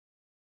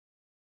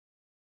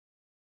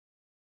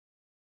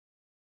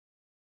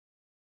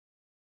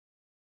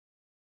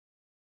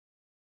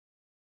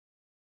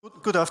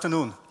Good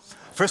afternoon.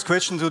 First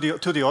question to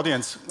the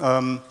audience.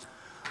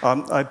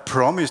 I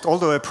promised,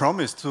 although I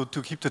promised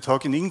to keep the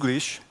talk in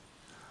English,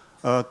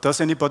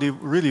 does anybody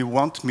really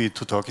want me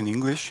to talk in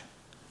English?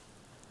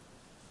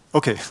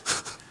 Okay.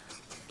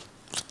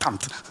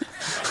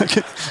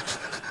 Okay.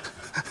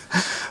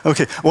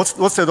 Okay.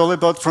 What's that all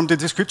about? From the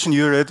description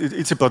you read,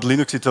 it's about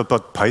Linux, it's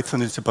about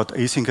Python, it's about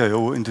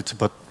async.io, and it's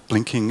about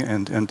blinking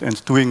and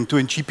doing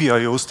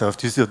GPIO stuff.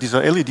 These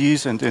are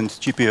LEDs and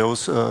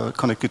GPIOs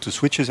connected to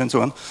switches and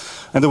so on.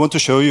 And I want to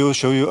show you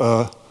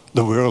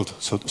the world,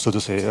 so to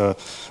say.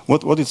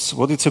 What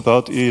it's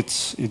about?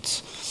 It's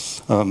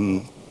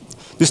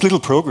this little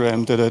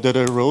program that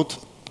I wrote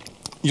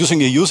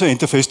using a user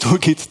interface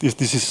toolkit.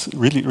 This is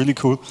really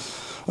cool.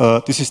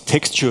 This is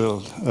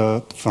textual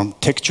from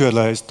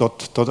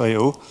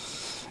textualize.io.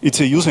 It's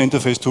a user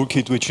interface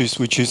toolkit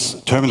which is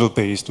terminal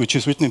based, which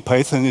is written in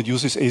Python. It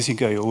uses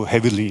async.io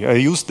heavily. I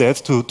use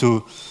that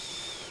to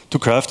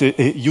craft a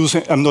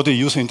user. I'm not a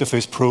user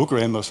interface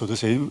programmer, so to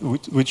say,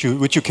 which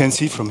you can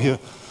see from here.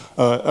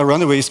 I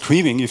run away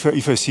screaming if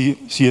I see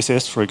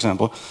CSS, for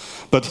example.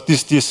 But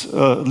this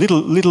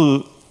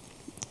little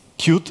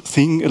cute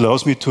thing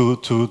allows me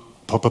to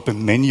pop up a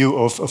menu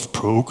of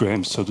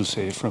programs, so to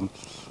say, from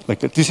like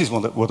that. This is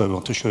what I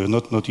want to show you,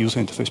 not user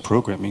interface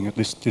programming. At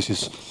least this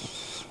is,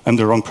 I'm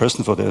the wrong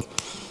person for that.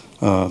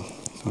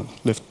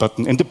 Left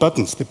button and the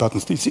buttons.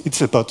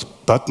 It's about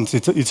buttons.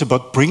 It's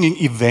about bringing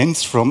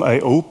events from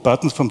I/O,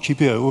 buttons from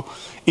GPIO,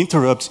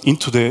 interrupts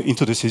into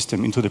the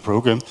system, into the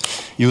program,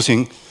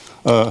 using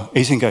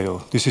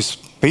async.io. This is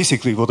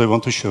basically what I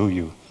want to show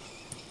you.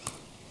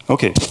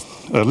 Okay,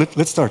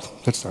 let's start.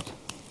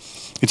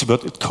 It's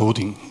about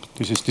coding.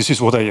 This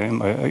is what I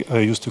am. I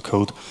used to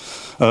code.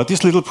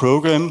 This little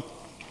program.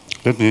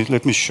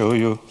 Let me show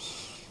you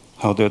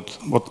how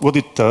what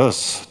it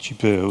does.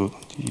 GPIO,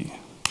 the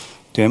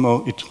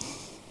demo. It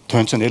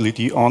turns an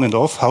LED on and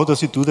off. How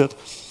does it do that?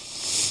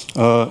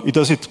 It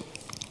does it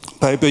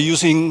by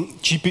using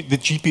the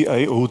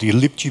GPIO, the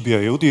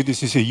libgpiod.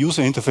 This is a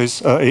user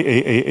interface,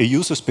 a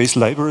user space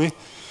library,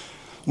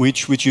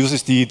 which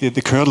uses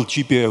the kernel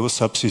GPIO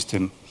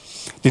subsystem.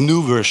 The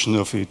new version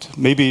of it.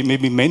 Maybe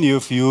many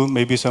of you,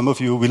 maybe some of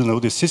you will know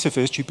the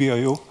sysfs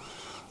GPIO,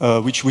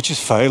 which is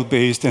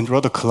file-based and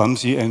rather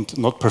clumsy and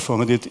not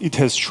performant. It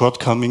has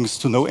shortcomings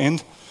to no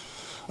end.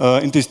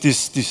 And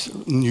this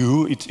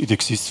new, it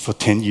exists for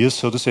 10 years,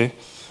 so to say,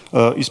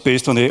 is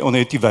based on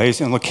a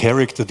device, on a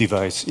character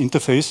device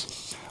interface,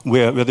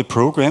 where the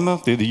programmer,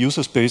 the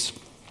user space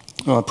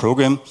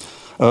program,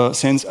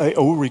 sends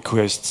I/O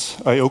requests,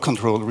 I/O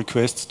control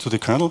requests to the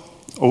kernel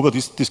over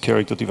this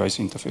character device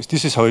interface.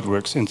 This is how it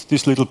works. And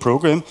this little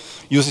program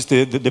uses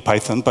the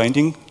Python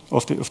binding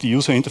of the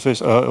user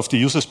interface, of the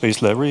user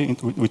space library,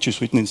 which is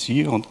written in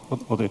C on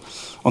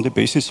the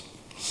basis,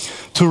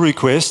 to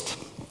request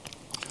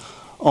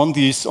on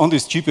this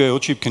GPIO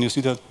chip. Can you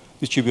see that?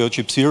 This GPIO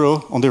chip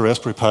 0 on the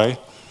Raspberry Pi,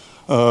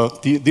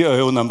 the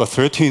I/O number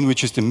 13,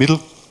 which is the middle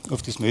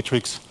of this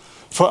matrix,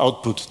 for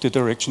output. The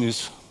direction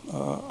is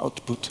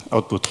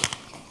output.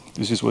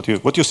 This is what you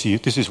see.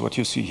 This is what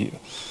you see here.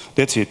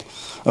 That's it.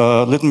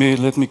 Let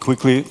me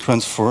quickly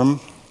transform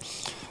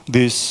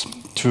this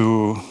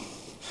to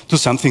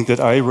something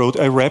that I wrote.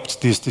 I wrapped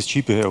this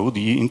GPIO,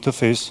 the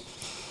interface,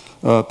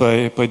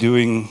 by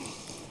doing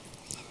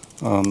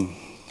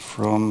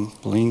from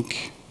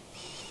blink.glt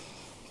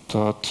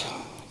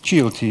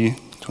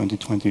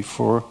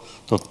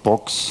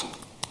 2024.box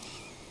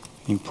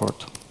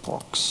import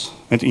box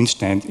and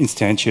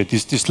instantiate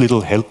this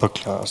little helper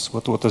class.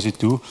 What does it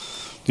do?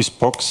 This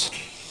box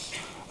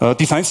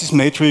defines this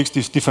matrix.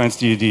 This defines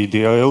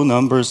the I/O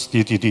numbers,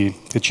 the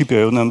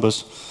GPIO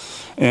numbers,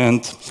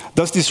 and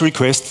does this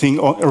request thing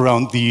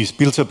around these,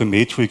 builds up a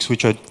matrix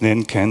which I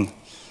then can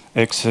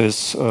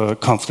access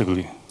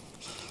comfortably.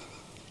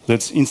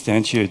 Let's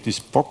instantiate this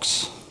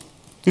box.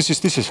 This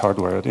is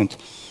hardwired, and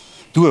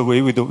do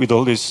away with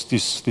all this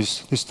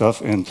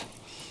stuff and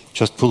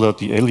just pull out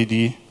the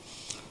LED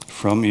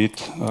from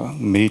it.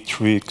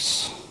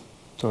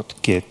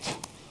 Matrix.get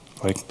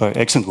by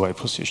X and Y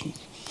position,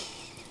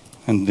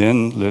 and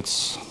then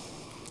let's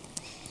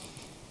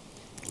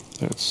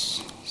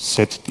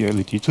set the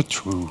LED to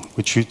true,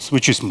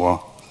 which is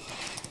more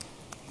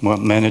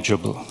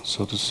manageable,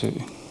 so to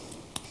say.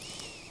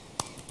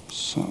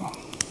 So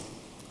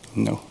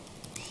no,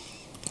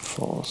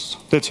 false.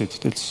 That's it.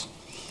 That's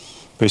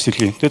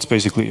basically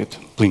it.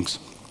 Blinks,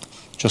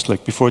 just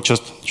like before,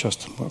 just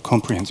more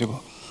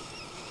comprehensible.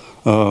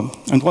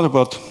 And what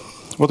about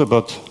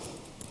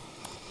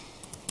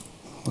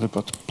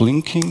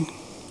blinking?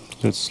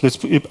 I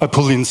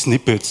pull in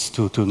snippets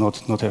to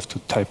not have to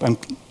type. I'm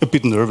a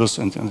bit nervous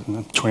and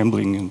I'm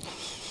trembling, and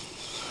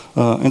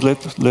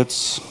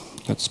let's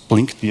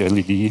blink the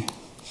LED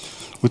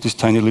with this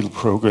tiny little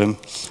program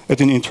at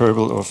an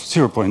interval of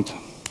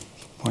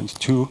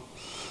 0.2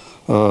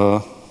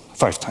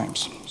 5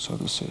 times, so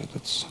to say.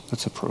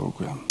 That's a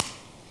program.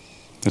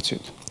 That's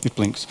it. It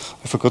blinks.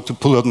 I forgot to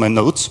pull out my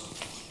notes.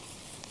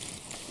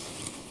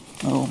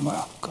 Oh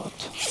my God.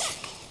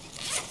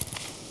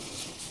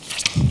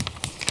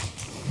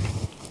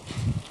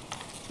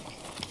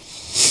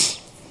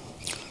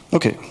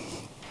 Okay.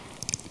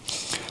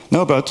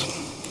 Now about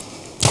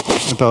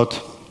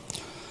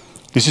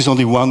this is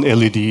only one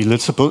LED.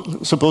 Let's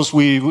suppose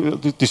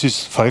this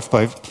is 5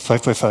 by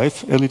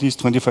 5 LEDs,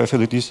 25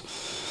 LEDs.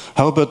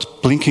 How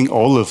about blinking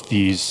all of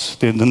these?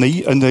 A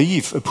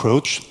naive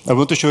approach. I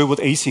want to show you what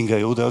async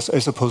I/O does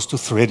as opposed to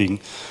threading.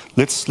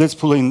 Let's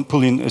pull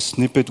in a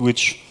snippet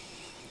which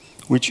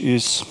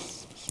is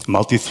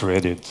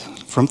multi-threaded.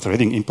 From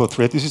threading, import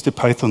thread. This is the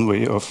Python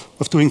way of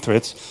doing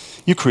threads.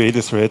 You create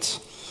the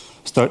threads,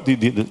 start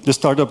the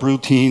startup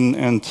routine,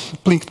 and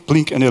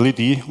blink an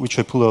LED, which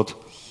I pull out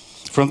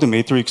from the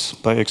matrix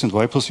by X and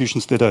Y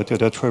positions that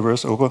I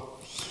traverse over.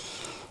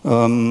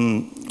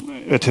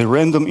 At a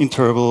random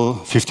interval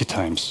 50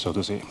 times, so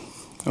to say.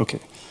 Okay,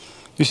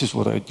 this is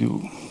what I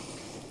do.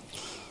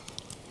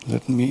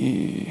 Let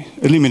me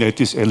eliminate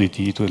this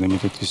LED to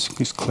eliminate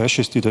these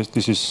clashes.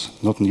 This is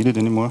not needed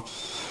anymore.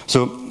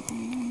 So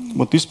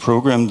what this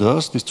program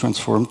does, this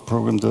transformed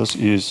program does,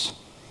 is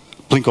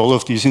blink all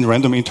of these in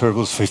random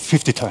intervals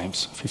 50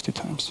 times,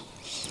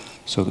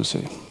 so to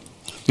say.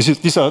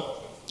 These are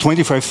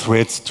 25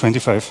 threads,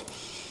 25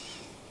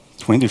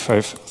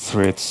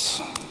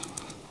 threads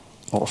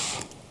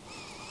off.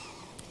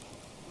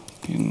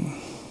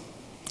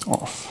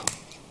 Off.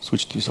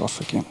 Switch this off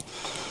again.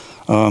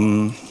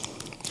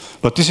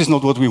 But this is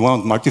not what we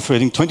want.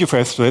 Multi-threading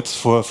 25 threads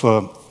for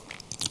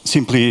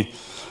simply.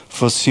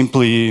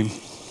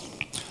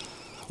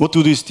 What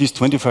do these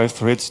 25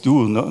 threads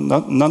do?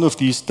 None of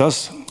these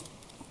does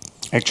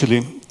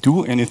actually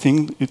do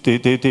anything.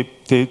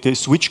 They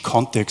switch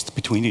context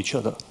between each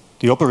other.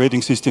 The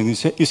operating system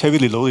is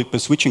heavily loaded by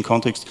switching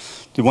context.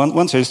 The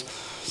one says,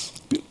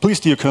 "Please,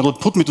 dear kernel,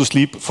 put me to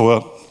sleep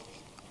for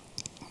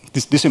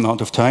this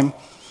amount of time,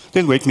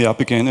 then wake me up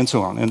again," and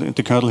so on. And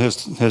the kernel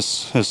has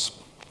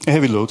a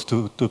heavy load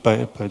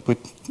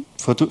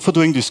for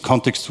doing this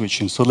context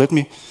switching. So let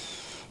me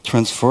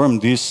transform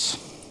this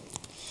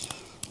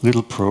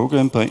little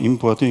program by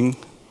importing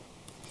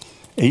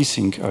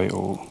async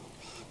I/O.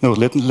 No,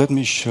 let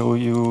me show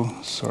you.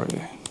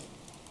 Sorry,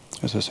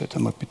 as I said,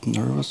 I'm a bit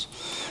nervous.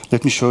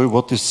 Let me show you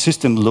what the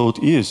system load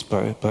is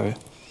by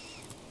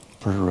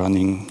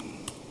running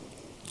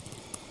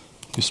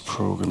this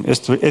program.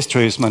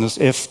 S-trace minus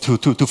F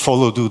to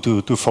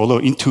follow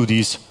into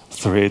these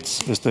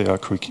threads as they are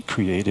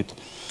created.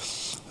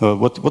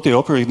 What the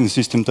operating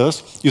system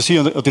does, you see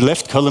on the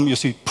left column, you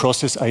see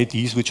process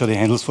IDs, which are the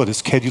handles for the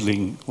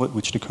scheduling,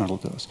 which the kernel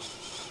does.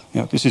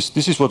 Yeah, this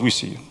is what we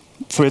see.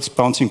 Threads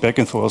bouncing back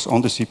and forth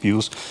on the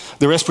CPUs.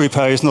 The Raspberry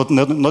Pi is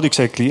not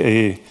exactly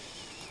a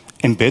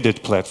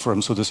embedded platform,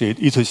 so to say.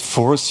 It has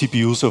 4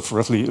 CPUs of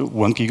roughly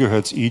 1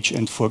 gigahertz each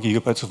and 4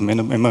 gigabytes of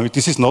memory.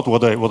 This is not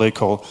what I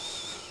call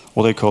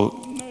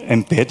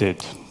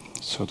embedded,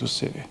 so to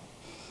say.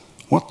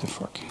 What the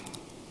fuck?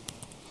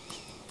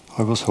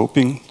 I was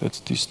hoping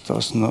that this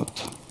does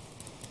not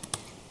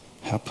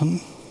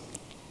happen.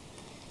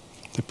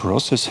 The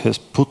process has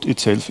put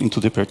itself into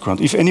the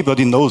background. If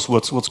anybody knows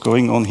what's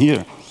going on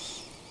here,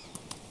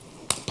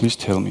 please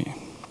tell me.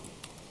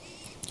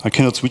 I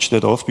cannot switch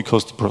that off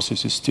because the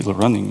process is still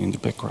running in the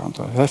background.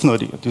 I have no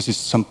idea. This is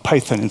some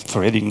Python and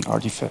threading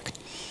artifact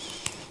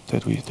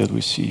that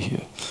we see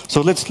here.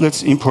 So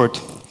let's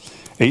import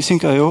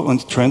async I/O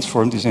and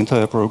transform this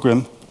entire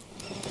program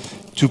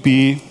to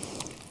be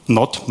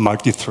not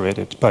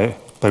multi-threaded.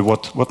 By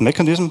what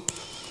mechanism?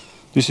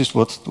 This is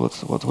what's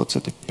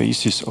at the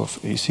basis of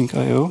async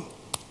I/O.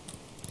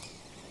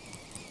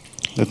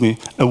 Let me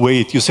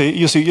await.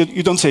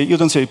 You don't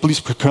say, "Please,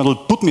 kernel,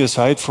 put me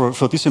aside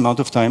for this amount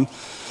of time."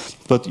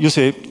 But you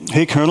say,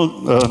 "Hey, kernel,"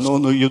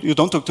 no, you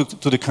don't talk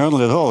to the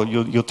kernel at all.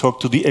 You talk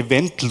to the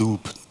event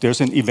loop.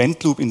 There's an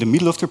event loop in the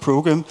middle of the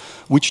program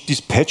which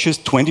dispatches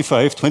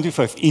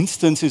 25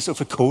 instances of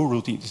a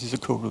coroutine. This is a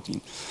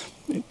coroutine.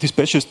 It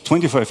dispatches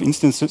 25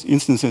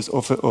 instances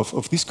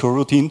of this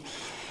coroutine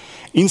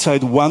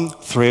inside one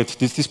thread.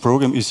 This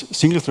program is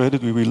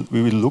single-threaded. We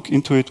will look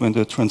into it when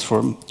the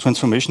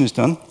transformation is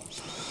done.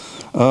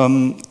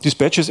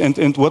 Dispatches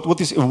and what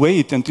this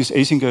await and this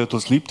async I/O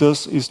sleep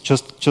does is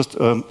just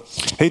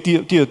hey,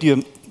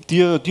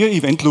 dear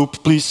event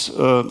loop, please,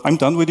 I'm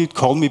done with it.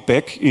 Call me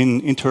back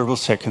in interval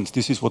seconds.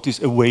 This is what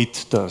this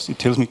await does. It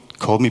tells me,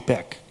 call me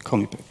back.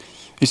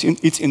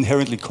 It's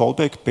inherently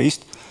callback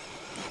based,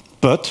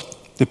 but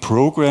the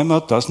programmer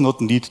does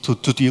not need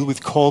to deal with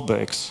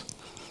callbacks.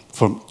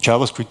 For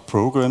JavaScript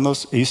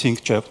programmers,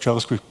 async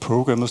JavaScript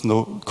programmers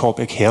know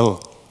callback hell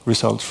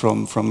results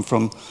from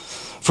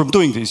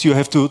doing this. You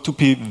have to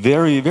be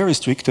very, very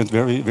strict and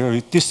very,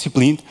 very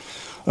disciplined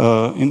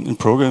in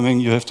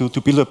programming. You have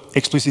to build up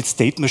explicit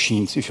state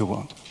machines if you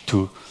want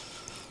to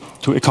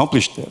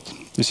accomplish that.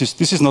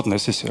 This is not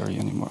necessary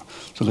anymore.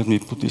 So let me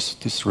put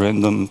this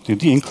random,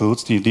 the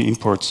includes, the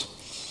imports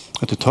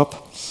at the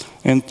top.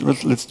 And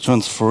let's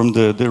transform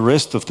the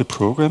rest of the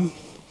program.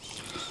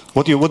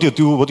 What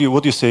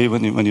you say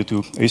when you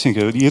do async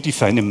I/O, you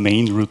define a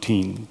main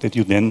routine that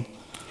you then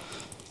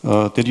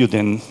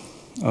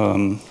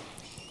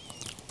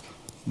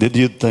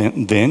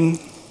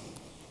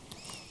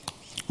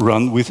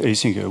run with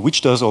asyncio,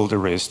 which does all the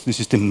rest. This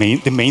is the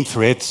main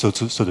thread, so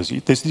to say.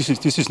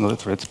 This is not a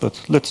thread,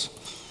 but let's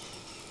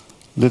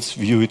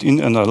view it in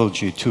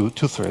analogy to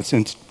threads.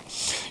 And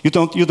you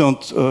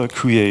don't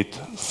create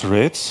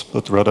threads,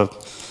 but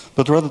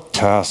rather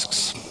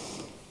tasks.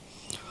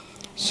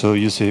 So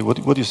you say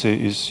what you say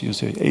is you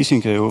say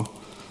asyncio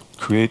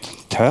create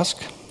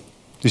task.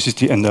 This is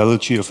the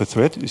analogy of a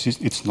thread.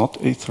 It's not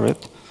a thread.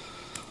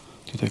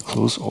 Did I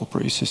close all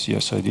braces?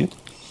 Yes, I did.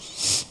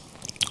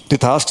 The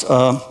tasks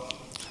are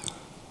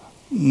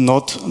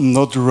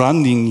not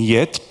running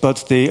yet,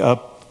 but they are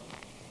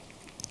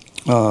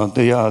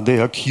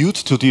queued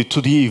to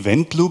the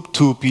event loop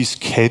to be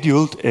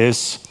scheduled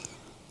as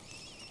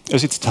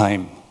its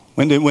time.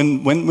 When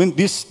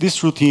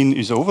this routine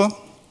is over,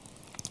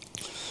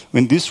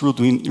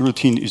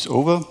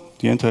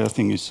 the entire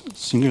thing is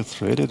single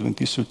threaded. When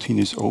this routine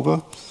is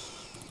over,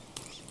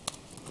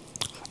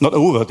 not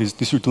over.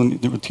 This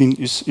routine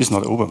is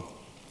not over.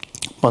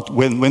 But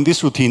when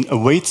this routine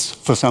awaits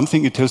for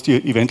something, it tells the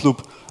event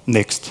loop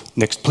next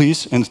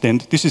please, and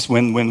then this is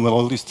when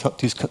all these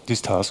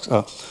tasks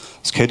are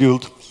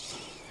scheduled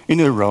in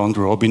a round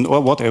robin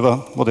or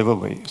whatever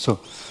way. So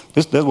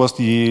that was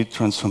the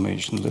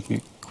transformation. Let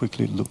me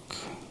quickly look,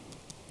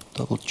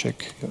 double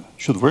check. Yeah,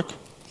 should work.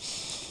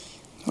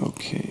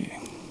 Okay.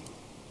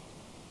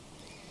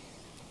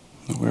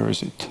 Where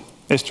is it?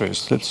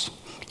 S-trace. Let's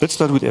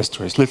start with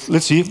S-trace.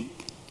 Let's see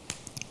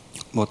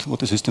what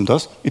the system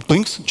does. It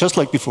blinks just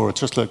like before,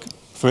 just like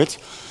threads,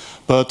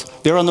 but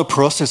there are no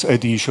process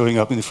ID showing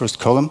up in the first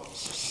column,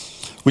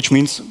 which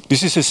means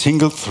this is a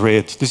single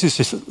thread. This is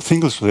a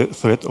single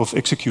thread of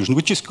execution,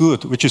 which is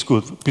good,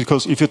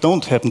 because if you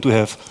don't happen to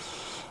have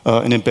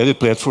an embedded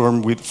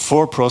platform with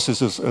 4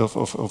 processors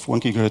of 1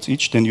 gigahertz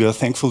each, then you are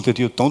thankful that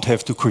you don't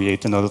have to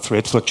create another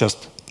thread for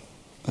just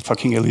a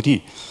fucking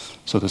LED,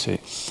 so to say.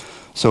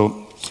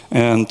 So,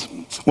 and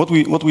what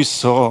we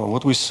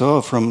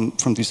saw from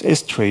this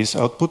S-trace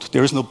output,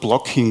 there is no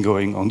blocking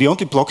going on. The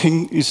only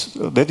blocking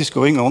that is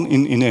going on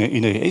in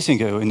a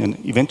asyncio, in an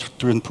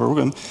event-driven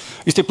program,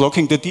 is the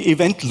blocking that the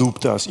event loop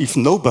does. If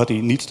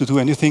nobody needs to do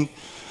anything,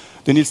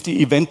 then it's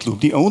the event loop,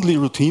 the only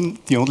routine,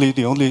 the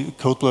only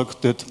code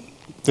block that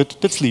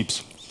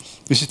sleeps.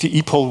 This is the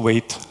epoll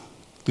wait.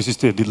 This is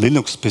the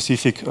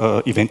Linux-specific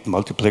event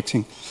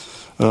multiplexing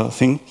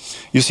thing.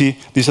 You see,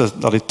 these are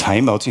the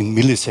timeouts in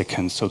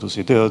milliseconds, so to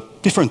say. There are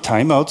different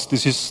timeouts.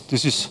 This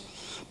is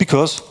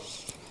because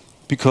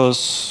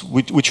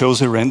we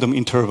chose a random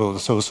interval,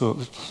 so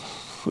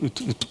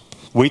it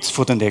waits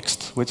for the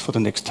next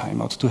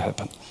timeout to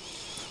happen.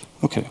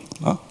 Okay,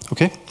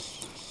 okay.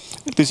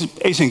 This is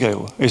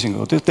asyncio.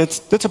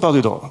 That's about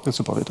it all.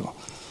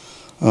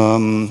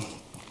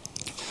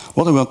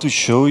 What I want to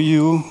show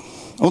you,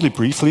 only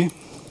briefly,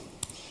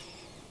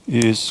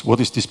 is what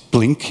is this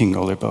blinking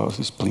all about?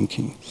 This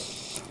blinking.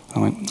 I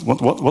mean,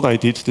 what I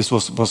did. This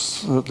was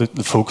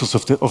the focus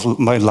of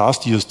my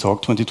last year's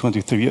talk,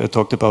 2023. I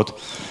talked about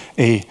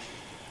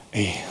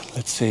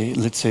let's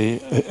say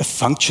a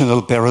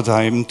functional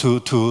paradigm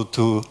to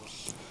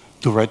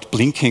write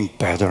blinking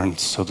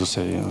patterns, so to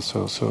say.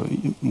 So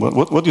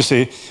what you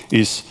say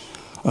is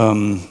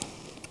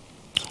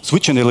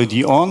switch an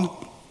LED on.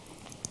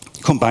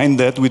 Combine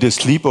that with a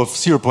sleep of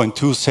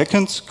 0.2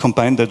 seconds.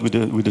 Combine that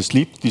with a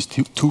sleep. These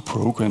two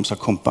programs are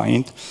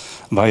combined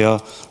via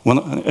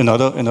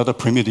another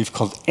primitive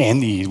called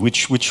any,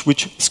 which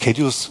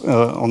schedules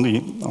on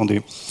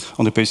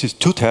the basis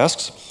 2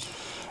 tasks,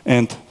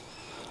 and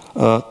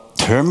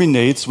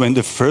terminates when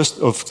the first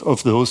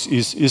of those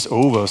is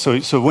over.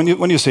 So when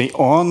you say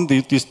on,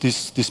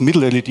 this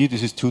middle LED,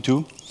 this is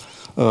 2.2,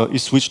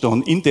 is switched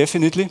on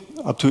indefinitely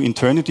up to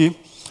eternity.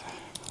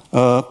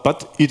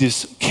 But it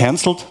is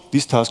cancelled.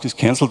 This task is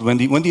cancelled when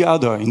the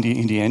other in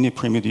the any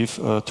primitive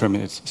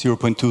terminates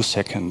 0.2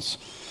 seconds.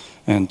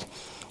 And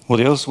what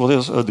else?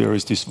 There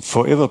is this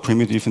forever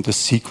primitive and the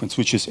sequence,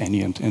 which is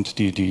any, and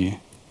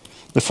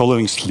the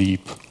following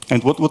sleep.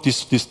 And what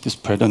this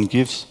pattern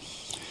gives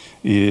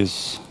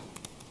is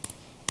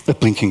a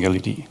blinking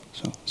LED,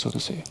 so to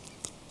say.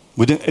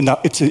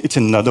 It's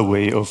another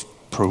way of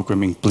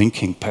programming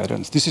blinking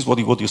patterns. This is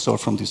what you saw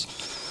from this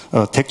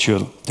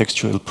textual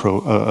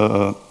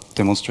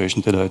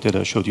demonstration that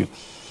I showed you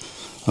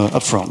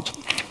up front.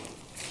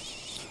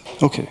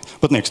 Okay,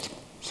 but next,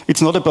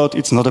 it's not about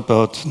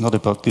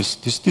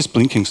this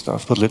blinking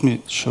stuff. But let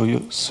me show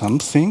you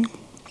something.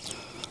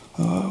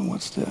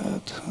 What's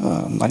that?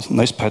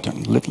 Nice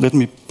pattern. Let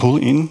me pull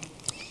in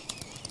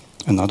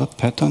another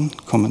pattern,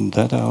 comment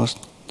that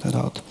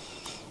out,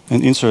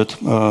 and insert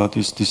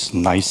this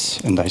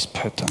nice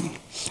pattern.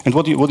 And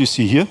what you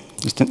see here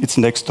is it's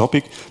the next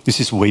topic. This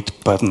is wait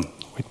button.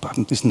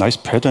 This nice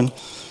pattern.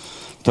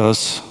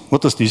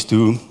 What does this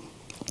do?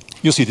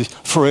 You see this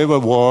forever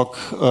walk,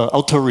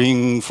 outer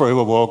ring,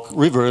 forever walk,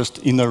 reversed,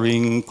 inner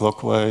ring,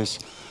 clockwise,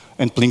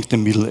 and blink the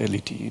middle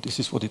LED. This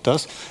is what it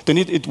does. Then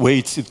it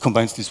waits. It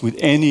combines this with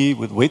any,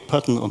 with wait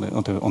button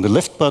on the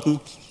left button,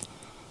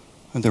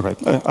 and the right.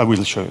 I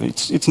will show you.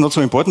 It's not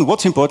so important.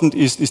 What's important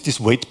is this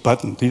wait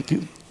button.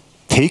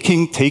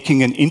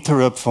 taking an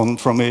interrupt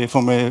from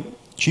a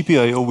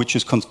GPIO which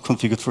is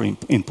configured for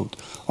input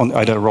on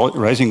either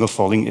rising or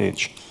falling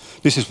edge.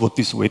 This is what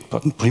this wait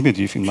button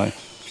primitive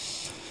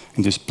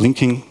in this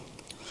blinking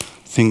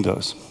thing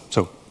does.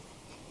 So,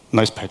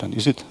 nice pattern,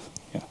 is it?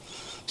 Yeah.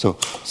 So,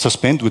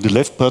 suspend with the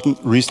left button,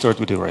 restart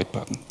with the right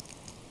button.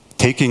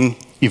 Taking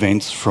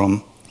events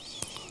from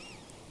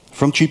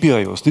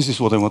GPIOs. This is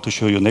what I want to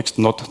show you next,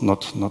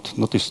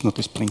 not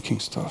this blinking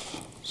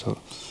stuff. So,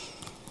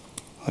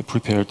 I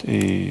prepared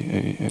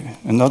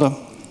another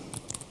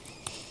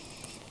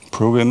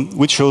program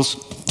which shows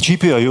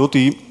GPIO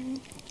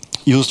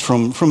used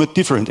from a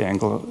different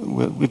angle.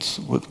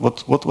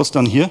 What's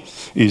done here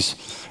is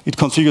it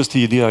configures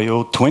the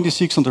IO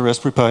 26 on the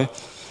Raspberry Pi,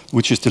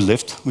 which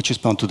is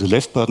bound to the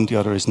left button. The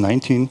other is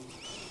 19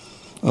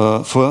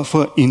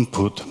 for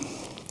input.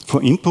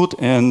 For input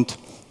and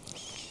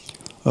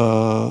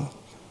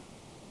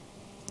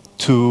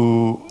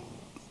to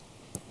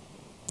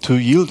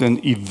yield an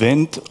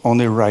event on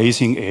a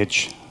rising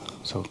edge.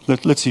 So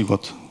let's see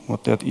what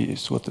that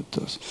is, what it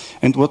does,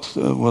 and what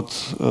the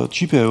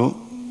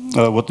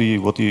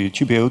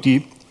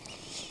GPIOD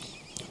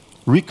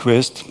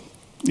request.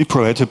 It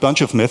provides a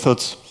bunch of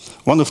methods.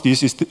 One of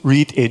these is the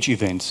read edge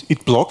events.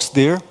 It blocks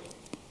there,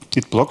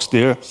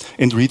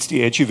 and reads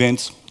the edge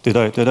events that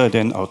I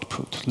then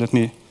output. Let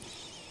me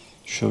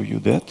show you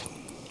that.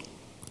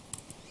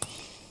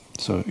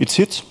 So it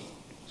sits,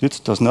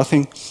 does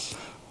nothing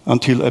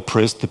until I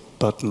press the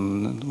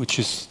button, which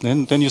is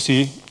then you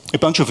see a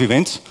bunch of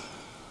events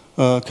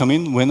come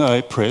in when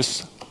I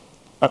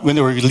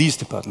release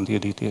the button.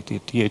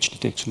 The edge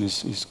detection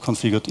is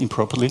configured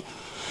improperly.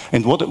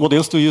 And what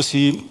else do you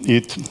see?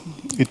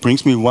 It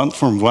brings me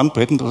from one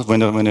button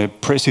when I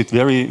press it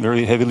very,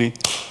 very heavily,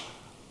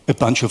 a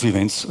bunch of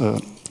events.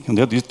 And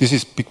this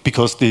is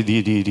because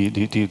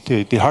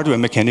the hardware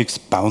mechanics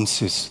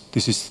bounces.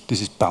 This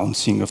is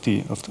bouncing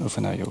of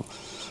an I/O.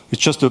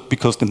 It's just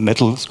because the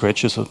metal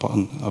scratches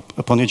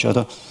upon each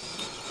other.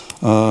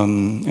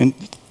 And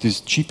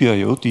this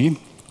GPIOD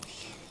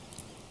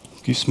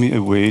gives me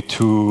a way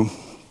to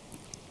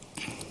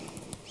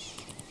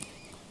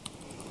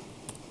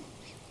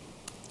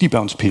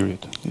debounce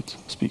period, it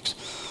speaks.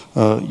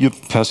 You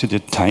pass it a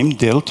time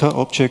delta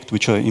object,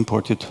 which I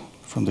imported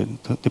from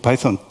the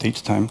Python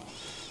datetime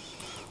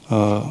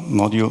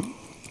module,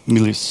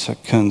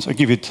 milliseconds. I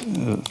give it,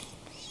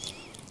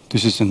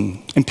 this is an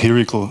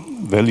empirical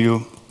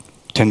value,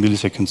 10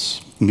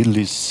 milliseconds.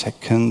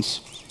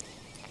 Milliseconds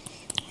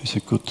is a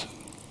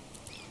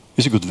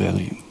good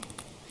value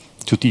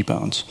to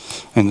debounce.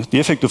 And the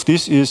effect of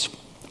this is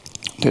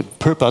that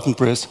per button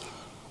press,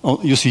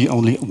 you see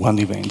only one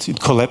event. It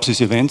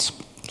collapses events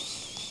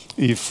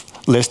if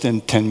less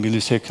than 10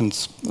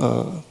 milliseconds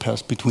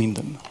pass between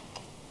them.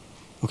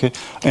 Okay,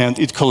 and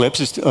it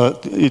collapses.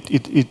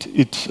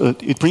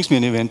 It brings me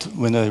an event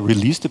when I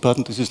release the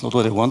button. This is not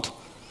what I want.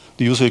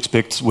 The user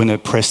expects when I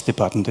press the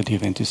button that the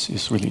event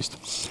is released.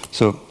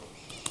 So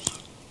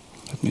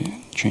let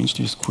me change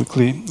this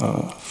quickly.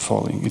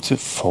 Falling. It's a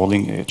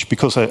falling edge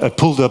because I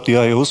pulled up the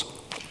IOs,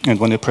 and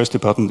when I press the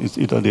button,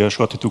 they are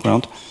shorted to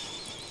ground,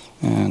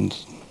 and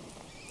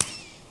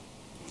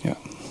yeah,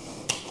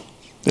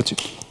 that's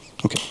it.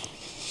 Okay.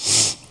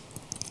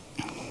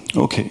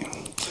 Okay.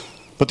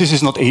 But this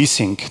is not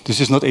async. This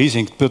is not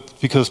async, but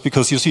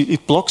because you see,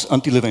 it blocks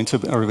until events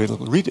are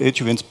available. Read edge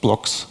events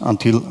blocks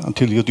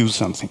until you do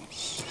something.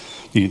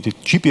 The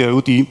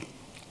GPIOD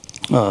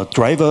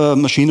driver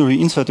machinery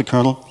inside the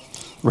kernel,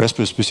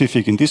 Raspberry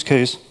specific in this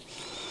case,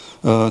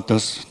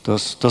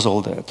 does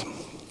all that.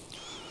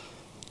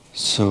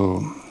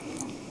 So,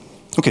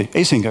 okay,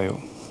 async I/O.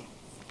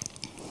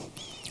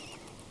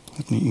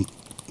 Let me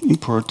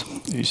import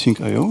async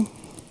I/O,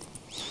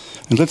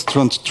 and let's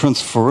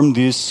transform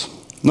this.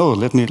 No,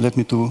 let me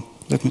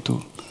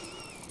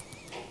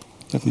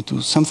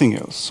do something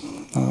else.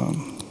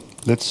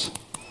 Let's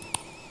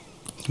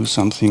do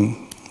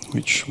something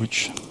which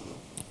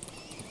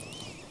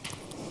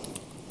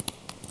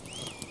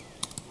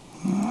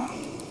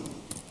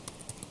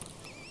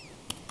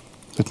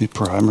let me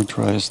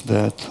parameterize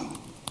that.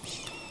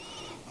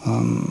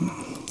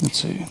 Let's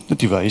say the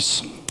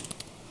device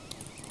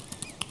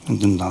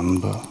and the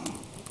number,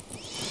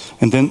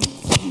 and then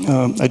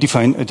I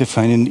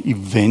define an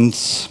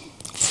events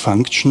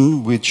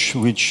function, which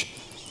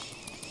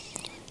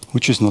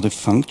is not a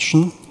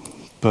function,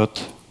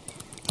 but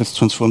let's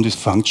transform this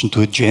function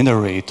to a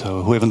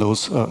generator. Whoever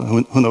knows,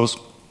 who knows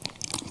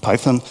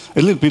Python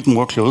a little bit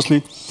more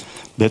closely,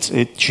 that's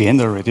a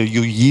generator.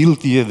 You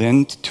yield the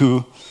event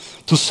to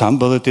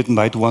somebody that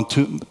might want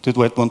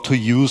to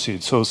use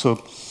it. So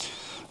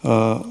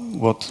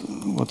what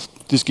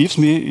this gives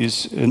me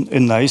is a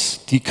nice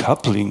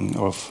decoupling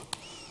of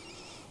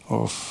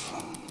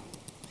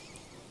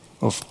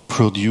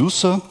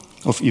producer,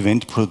 of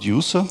event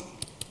producer,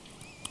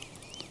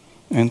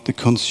 and the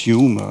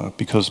consumer,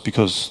 because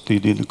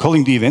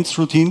calling the events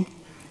routine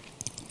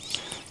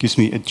gives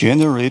me a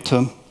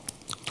generator,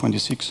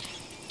 26,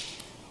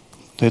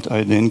 that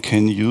I then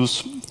can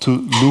use to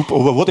loop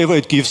over whatever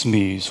it gives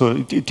me. So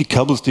it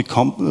decouples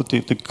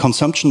the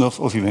consumption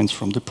of events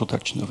from the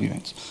production of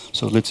events.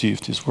 So let's see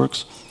if this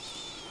works.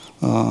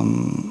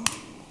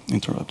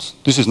 Interrupts.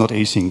 This is not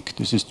async.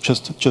 This is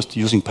just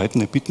using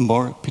Python a bit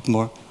more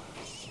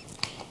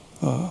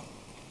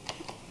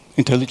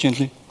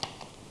intelligently,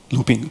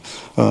 looping.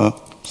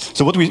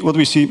 So what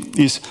we see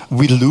is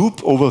we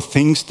loop over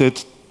things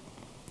that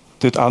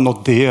are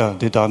not there,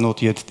 that are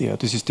not yet there.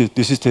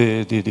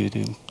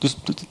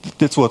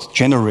 That's what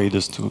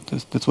generators do.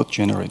 That's what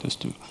generators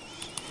do.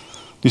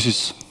 This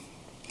is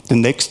the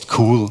next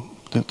cool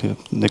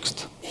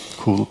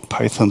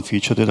Python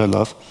feature that I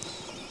love.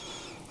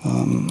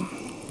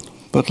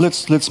 But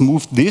let's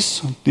move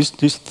this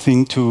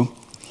thing to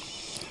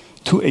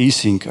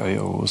async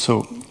I/O.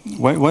 So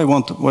why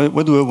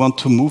do I want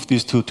to move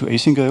this to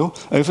async I/O?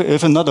 I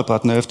have another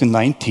button. I have the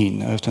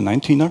 19. I have the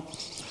 19er.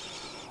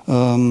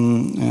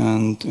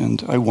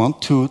 And I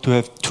want to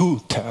have two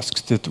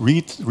tasks that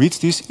reads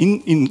this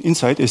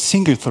inside a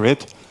single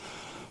thread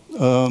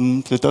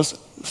that does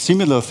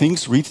similar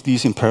things, reads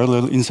these in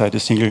parallel inside a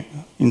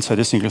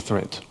single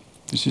thread.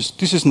 This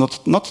is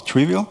not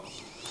trivial.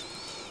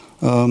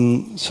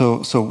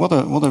 So what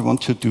I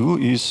want to do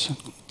is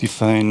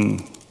define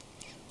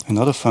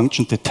another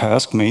function, the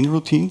task main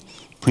routine,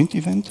 print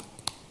events.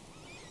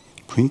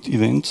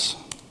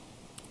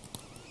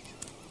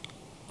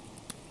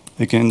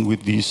 Again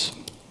with these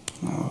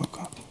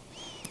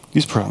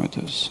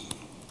parameters.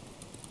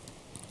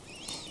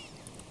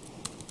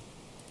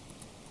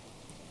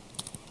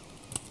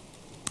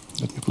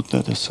 Let me put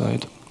that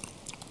aside.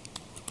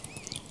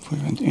 For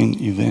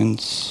in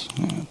events,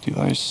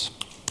 device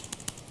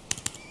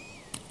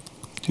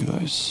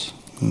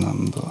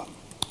number.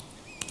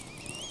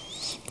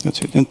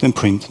 That's it. And then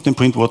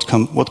print what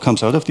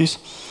comes out of this.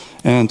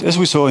 And as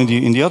we saw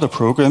in the other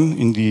program,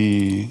 in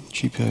the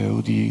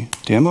GPIO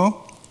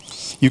demo,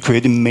 you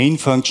create a main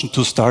function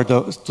to start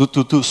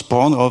to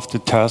spawn off the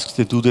tasks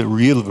that do the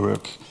real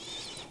work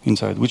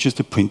inside, which is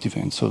the print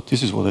event. So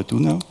this is what I do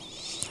now.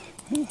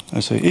 I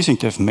say async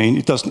def main.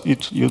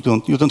 You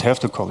don't have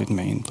to call it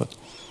main, but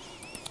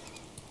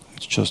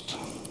it's just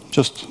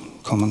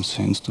common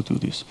sense to do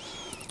this.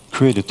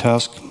 Create a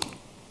task,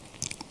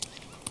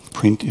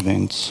 print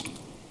events.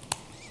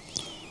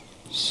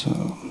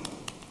 So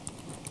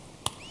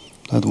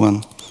that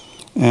one,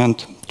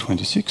 and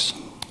 26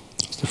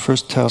 is the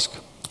first task.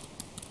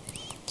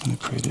 And I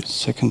create a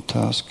second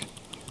task,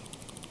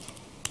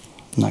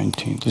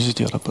 19. This is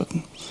the other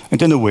button. And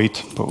then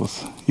await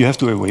both. You have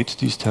to await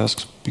these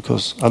tasks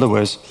because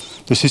otherwise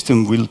the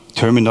system will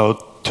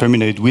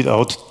terminate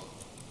without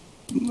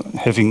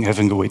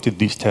having awaited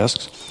these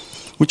tasks,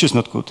 which is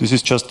not good. This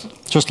is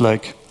just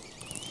like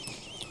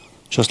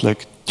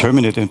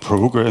terminate a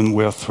program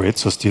where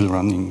threads are still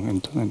running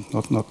and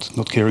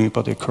not caring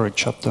about the correct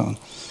shutdown,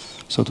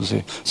 so to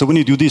say. So when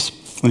you do this,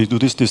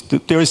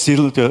 there is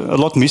still a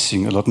lot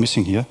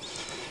missing here,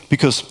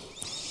 because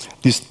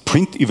this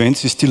print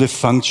events is still a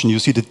function. You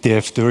see the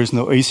def. There is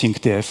no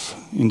async def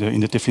in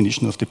the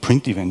definition of the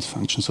print events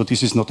function. So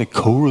this is not a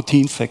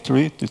coroutine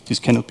factory. This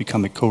cannot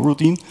become a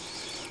coroutine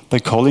by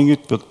calling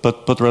it,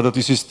 but rather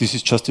this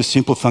is just a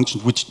simple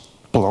function which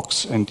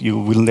blocks, and you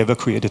will never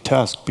create a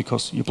task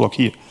because you block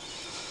here.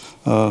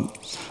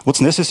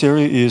 What's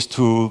necessary is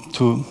to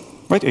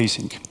write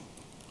async.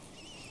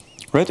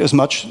 Write as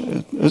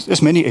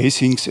many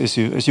asyncs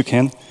as you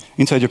can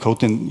inside your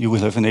code, then you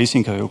will have an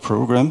async I/O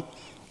program.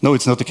 No,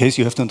 it's not the case.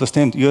 You have to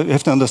understand. You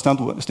have to understand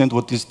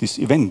what this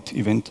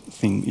event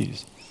thing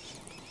is.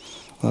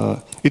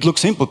 It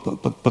looks simple,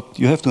 but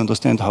you have to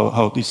understand how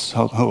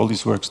all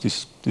this works.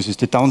 This is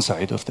the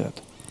downside of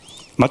that.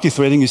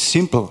 Multi-threading is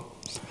simple,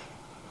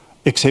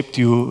 except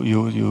you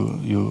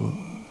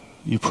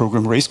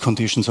program race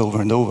conditions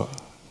over and over.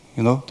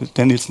 You know,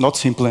 then it's not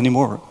simple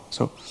anymore.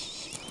 So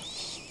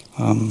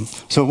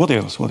what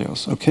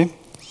else? Okay,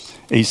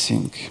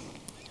 async.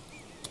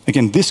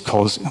 Again, this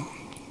calls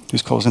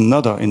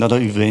another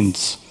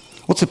events.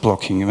 What's the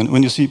blocking?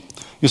 When you see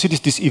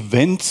this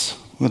events,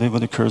 whatever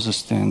the cursor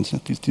stands,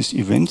 this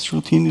events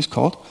routine is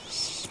called.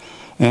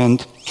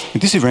 And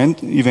this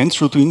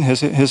events routine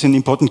has an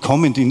important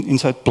comment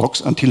inside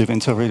blocks until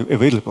events are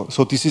available.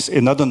 So this is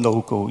another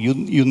no-go.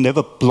 You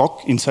never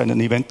block inside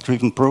an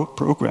event-driven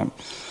program.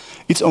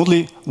 It's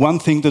only one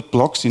thing that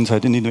blocks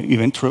inside an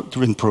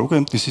event-driven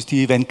program. This is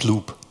the event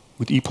loop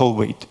with epoll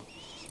wait.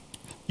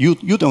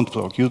 You don't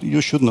block.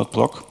 You should not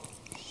block.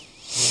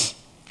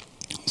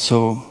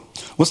 So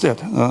what's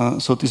that?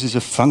 So this is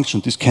a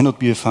function. This cannot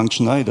be a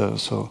function either.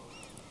 So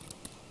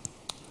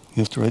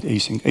you have to write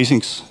async.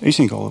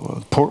 Async all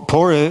over.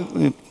 Pour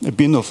a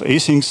bin of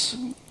asyncs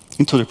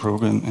into the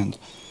program,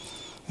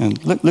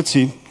 and let's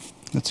see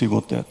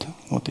what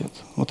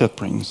that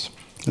brings.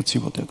 Let's see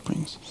what that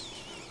brings.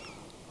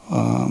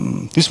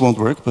 This won't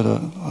work, but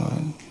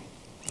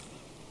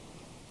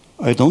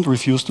I don't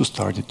refuse to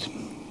start it.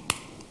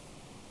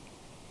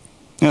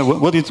 Yeah,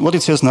 what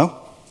it says now?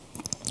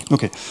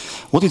 Okay,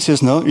 what it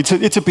says now,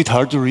 it's a bit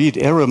hard to read.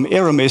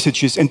 Error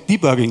messages and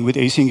debugging with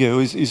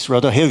asyncio is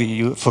rather heavy.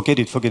 You forget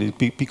it.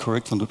 Be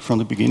correct from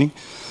the beginning.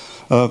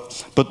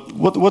 But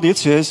what it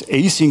says,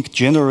 async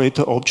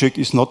generator object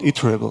is not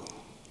iterable.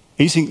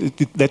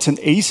 Async, that's an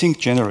async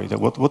generator.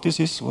 What is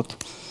this?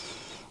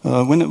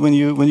 When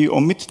you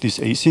omit this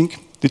async,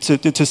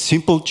 it's a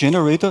simple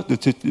generator.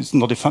 It's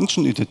not a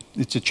function.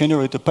 It's a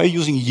generator by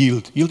using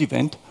yield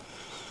event.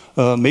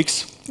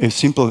 Makes a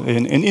simple,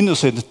 an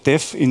innocent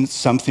def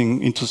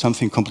into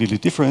something completely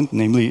different,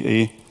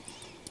 namely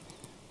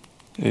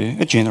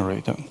a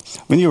generator.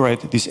 When you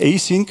write this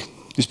async,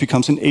 this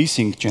becomes an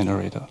async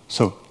generator.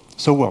 So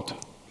what?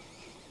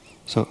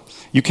 So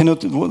you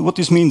cannot. What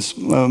this means?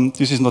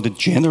 This is not a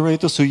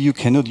generator, so you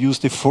cannot use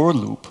the for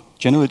loop.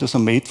 Generators are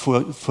made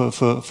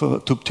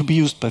to be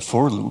used by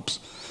for loops.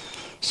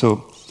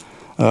 So.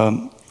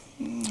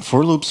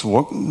 For loops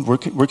work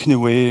in a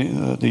way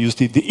they use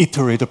the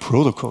iterator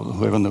protocol.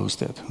 Whoever knows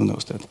that,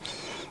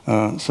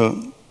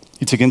 so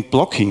it's again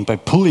blocking by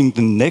pulling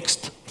the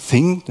next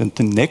thing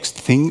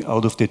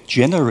out of the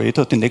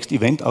generator, the next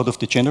event out of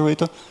the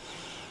generator.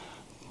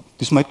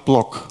 This might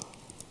block.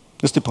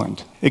 That's the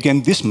point.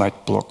 Again, this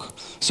might block.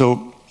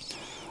 So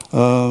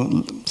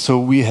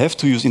we have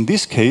to use in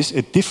this case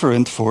a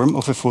different form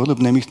of a for loop,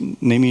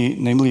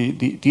 namely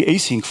the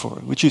async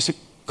for, which is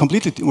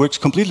works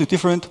completely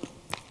different.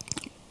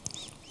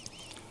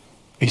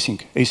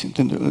 Async,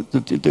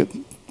 the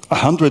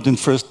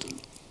 101st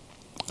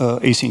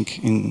async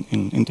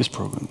in this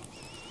program.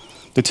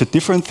 That's a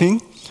different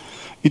thing.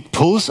 It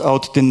pulls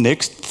out the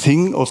next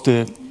thing of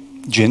the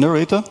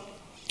generator,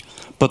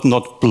 but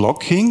not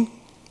blocking,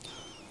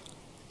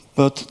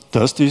 but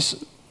does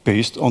this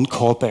based on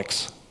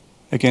callbacks.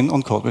 Again,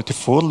 on callback. The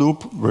for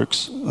loop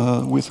works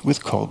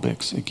with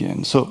callbacks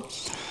again. So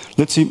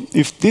let's see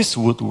if this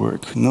would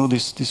work. No,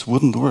 this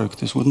wouldn't work.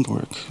 This wouldn't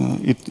work.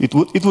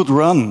 It would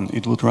run.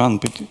 It would run,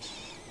 but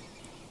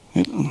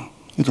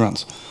it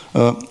runs.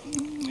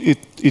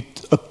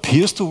 It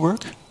appears to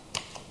work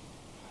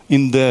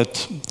in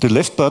that the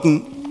left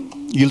button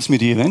yields me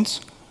the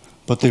events,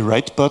 but the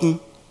right button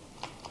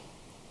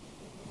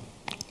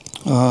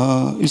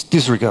is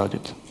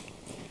disregarded.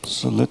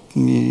 So let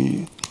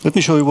me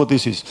show you what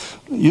this is.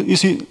 You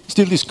see,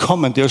 still this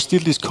comment. There's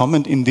still this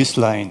comment in this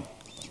line.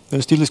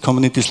 There's still this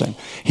comment in this line.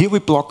 Here we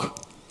block.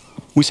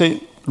 We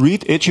say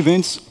read edge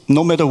events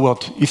no matter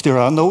what. If there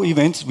are no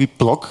events, we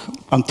block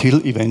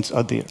until events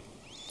are there.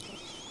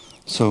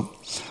 So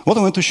what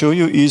I want to show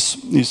you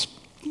is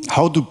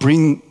how to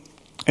bring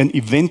an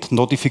event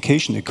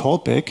notification, a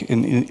callback,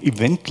 an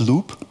event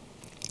loop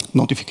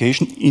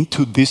notification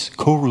into this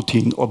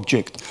coroutine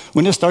object.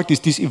 When I start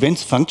this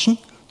events function,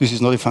 this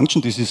is not a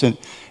function, this is a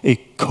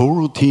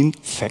coroutine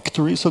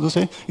factory, so to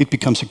say. It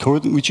becomes a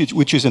coroutine,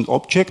 which is an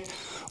object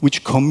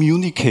which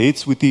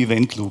communicates with the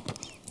event loop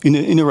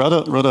in a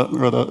rather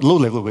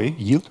low-level way,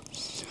 yield.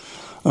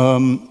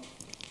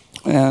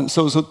 And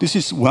so this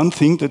is one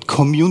thing that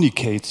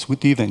communicates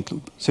with the event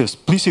loop. It says,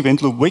 please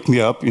event loop, wake me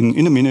up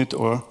in a minute,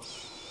 or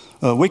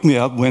wake me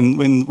up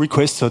when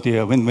requests are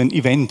there, when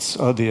events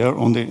are there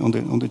on the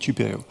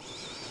GPIO.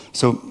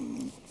 So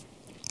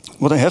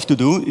what I have to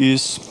do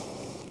is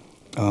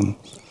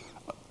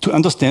to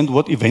understand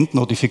what event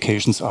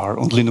notifications are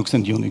on Linux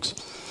and Unix.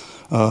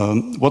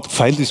 What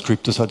file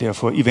descriptors are there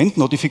for. Event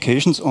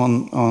notifications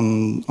on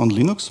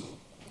Linux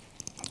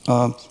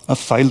are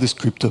file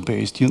descriptor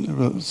based.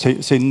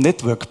 Say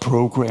network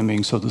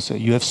programming, so to say.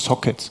 You have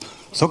sockets.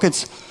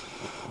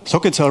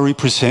 Sockets are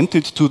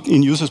represented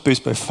in user space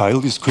by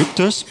file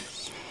descriptors,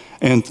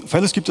 and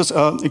file descriptors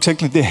are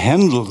exactly the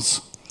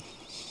handles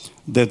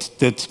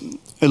that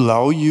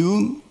allow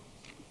you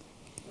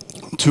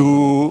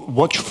to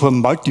watch for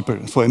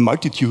a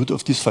multitude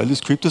of these file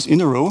descriptors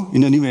in a row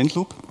in an event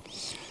loop,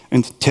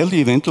 and tell the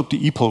event loop,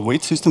 the epoll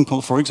wait system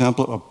call, for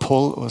example, or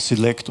poll or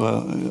select,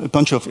 or a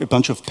bunch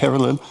of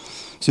parallel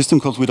system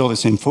calls with all the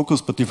same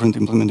focus but different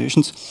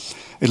implementations,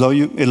 allow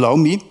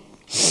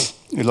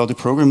the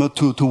programmer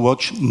to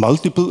watch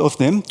multiple of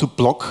them, to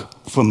block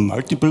for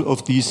multiple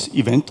of these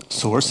event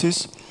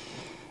sources,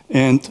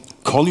 and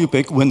call you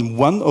back when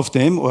one of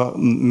them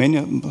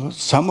or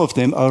some of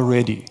them are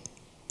ready.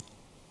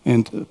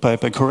 And by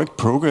correct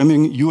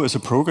programming, you as a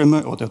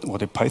programmer, or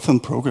the Python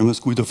programmer,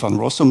 Guido van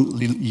Rossum,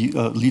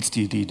 leads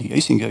the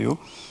async IO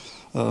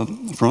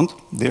front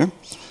there.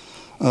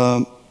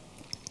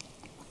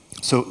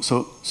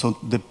 So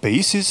the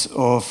basis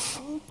of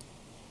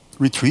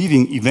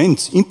retrieving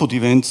events, input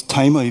events,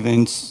 timer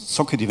events,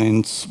 socket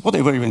events,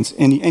 whatever events,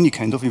 any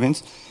kind of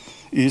events,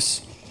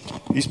 is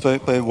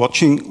by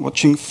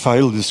watching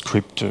file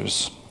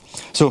descriptors.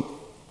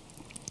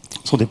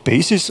 So the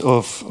basis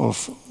of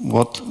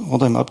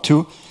what I'm up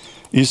to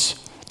is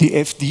the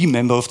FD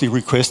member of the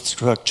request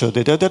structure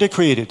that I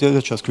created. They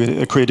just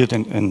created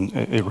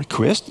a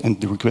request,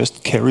 and the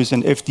request carries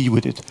an FD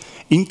with it,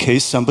 in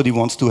case somebody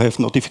wants to have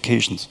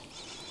notifications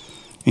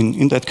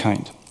in that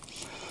kind.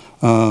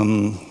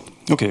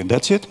 Okay,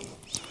 that's it.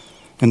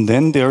 And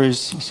then there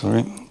is,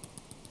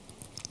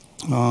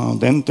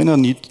 then I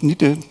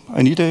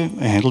need a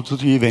handle to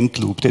the event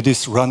loop that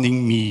is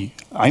running me.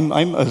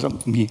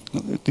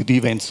 The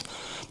events.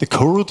 The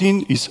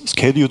coroutine is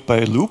scheduled by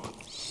a loop,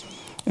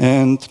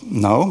 and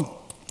now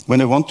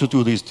when I want to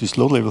do these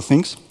low-level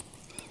things,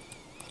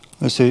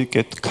 I say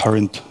get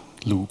current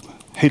loop.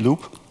 Hey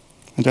loop,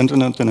 and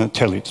then I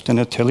tell it. Then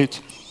I tell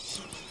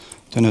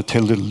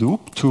the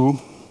loop to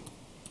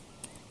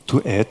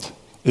add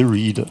a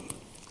reader.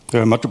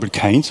 There are multiple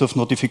kinds of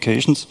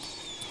notifications.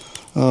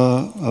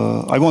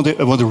 I want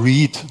a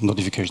read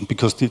notification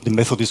because the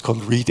method is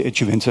called read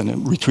edge events, and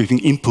I'm retrieving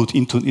input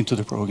into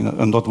the program.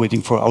 I'm not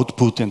waiting for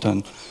output, and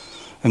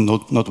I'm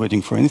not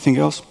waiting for anything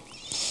else.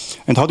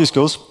 And how this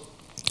goes,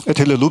 I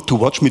tell a loop to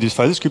watch me this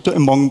file descriptor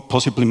among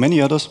possibly many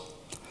others,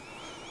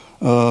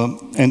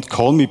 and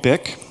call me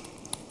back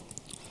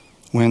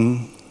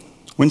when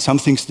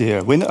something's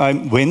there. When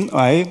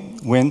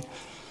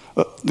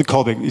the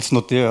callback, it's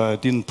not there. I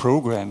didn't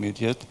program it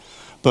yet,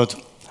 but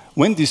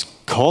when this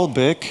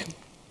callback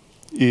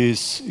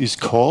is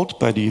called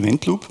by the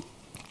event loop,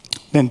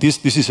 then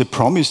this is a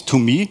promise to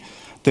me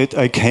that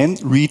I can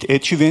read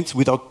edge events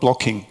without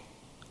blocking.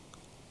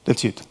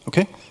 That's it.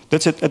 Okay,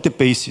 that's at the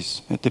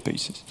basis.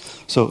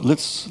 So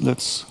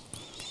let's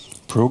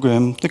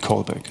program the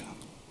callback.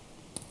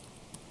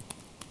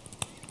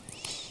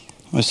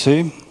 I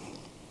say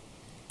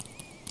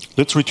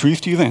let's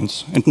retrieve the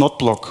events and not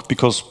block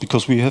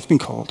because we have been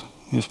called.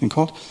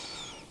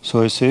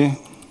 So I say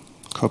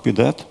copy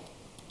that.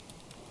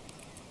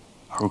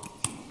 Oh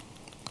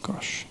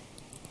gosh.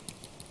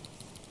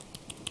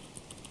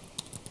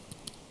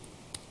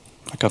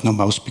 I got no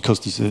mouse because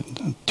this is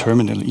a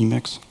terminal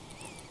Emacs.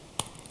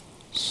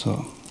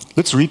 So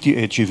let's read the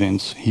edge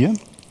events here.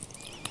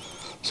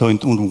 So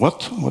on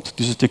what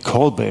this is the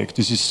callback.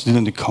 This is still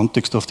in the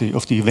context of the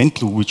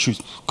event loop, which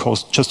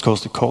just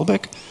calls the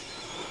callback.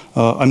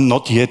 I'm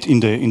not yet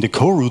in the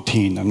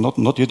coroutine. I'm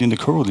not yet in the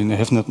coroutine. I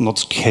have not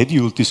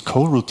scheduled this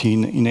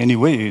coroutine in any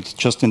way. It's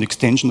just an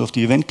extension of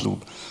the event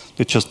loop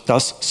that just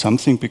does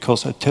something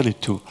because I tell it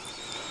to.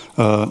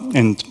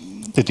 And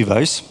the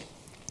device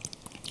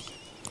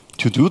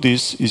to do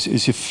this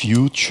is a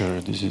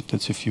future.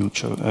 That's a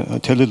future. I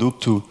tell the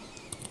loop to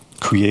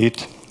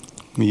create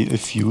me a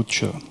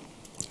future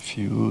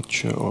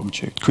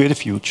object. Create a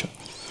future,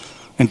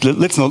 and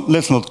let's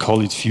not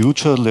call it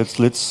future.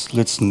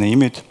 Let's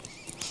name it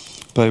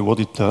by what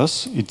it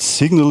does. It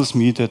signals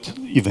me that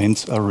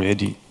events are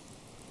ready.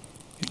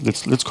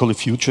 Let's call it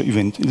future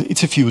event.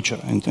 It's a future,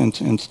 and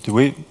the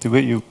way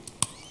you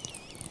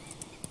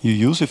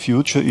use a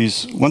future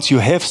is once you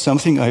have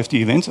something. I have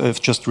the events. I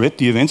have just read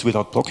the events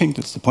without blocking.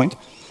 That's the point.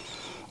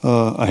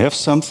 I have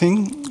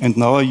something, and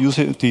now I use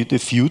the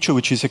future,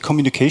 which is a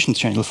communication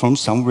channel from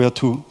somewhere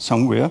to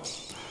somewhere.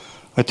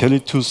 I tell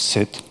it to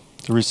set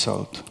the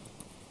result.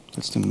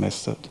 That's the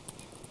method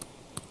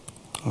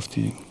of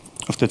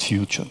that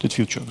future.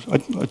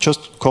 I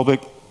just call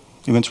back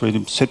events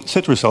ready,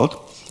 set result.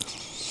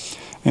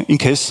 In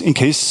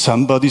case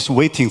somebody's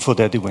waiting for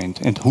that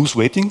event, and who's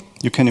waiting?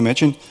 You can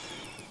imagine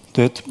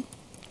that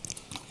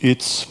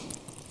it's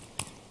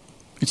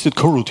the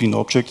coroutine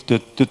object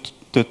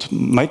that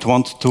might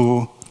want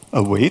to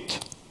await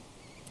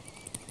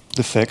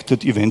the fact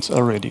that events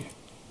are ready.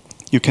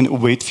 You can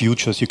await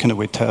futures, you can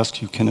await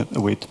tasks, you can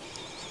await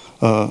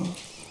a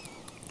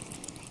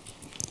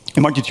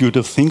multitude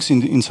of things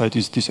inside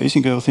this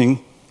async thing.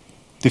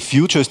 The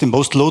future is the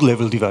most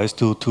low-level device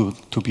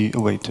to be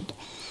awaited.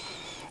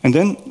 And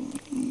then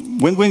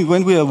when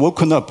we are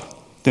woken up,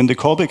 then the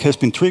callback has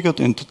been triggered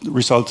and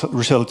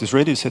result is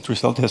ready, set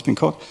result has been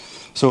caught.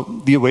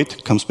 So the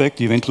await comes back,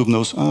 the event loop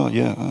knows,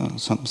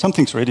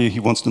 something's ready, he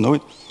wants to know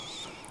it.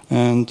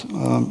 And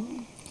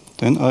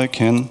then I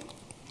can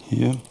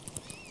here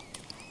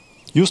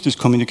use this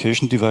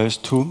communication device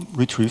to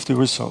retrieve the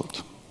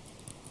result.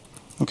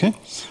 Okay?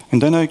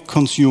 And then I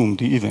consume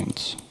the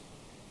events.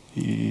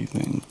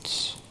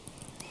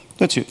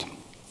 That's it.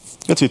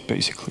 That's it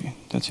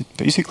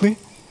basically.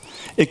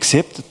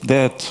 Except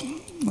that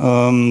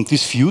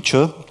this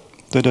future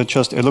that I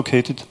just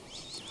allocated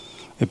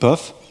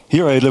above,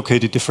 here I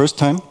allocated the first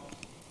time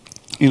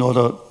in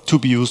order to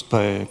be used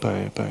by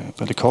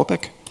the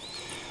callback.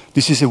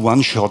 This is a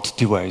one-shot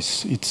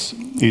device.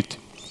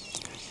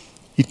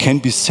 It can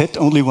be set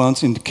only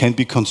once and it can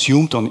be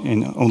consumed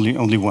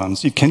only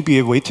once. It can be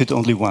awaited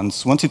only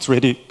once. Once it's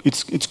ready,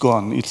 it's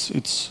gone.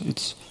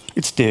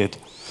 It's dead.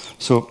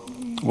 So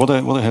what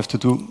I have to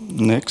do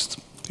next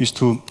is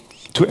to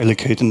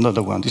allocate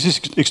another one. This is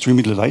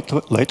extremely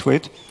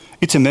lightweight.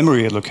 It's a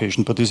memory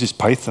allocation, but this is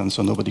Python,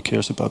 so nobody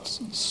cares about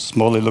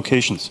small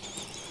allocations.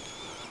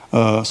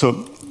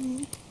 So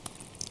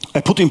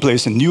I put in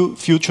place a new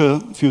future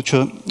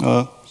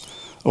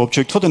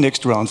object for the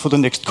next round, for the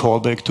next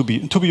callback to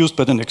be used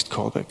by the next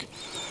callback.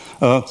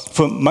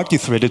 For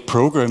multi-threaded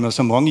programmers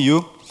among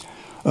you,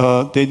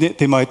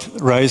 they might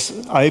raise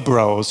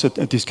eyebrows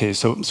at this case.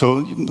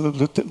 So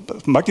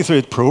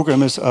multi-threaded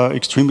programmers are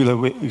extremely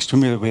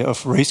aware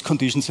of race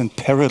conditions and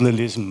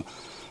parallelism.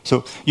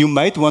 So you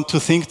might want to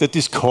think that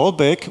this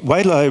callback,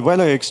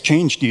 while I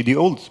exchange the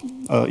old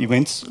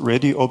events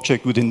ready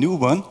object with a new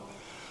one,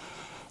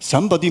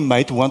 somebody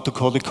might want to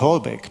call the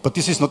callback. But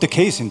this is not the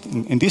case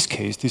in this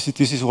case. This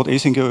is what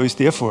asyncio is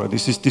there for.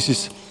 This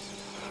is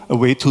a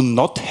way to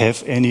not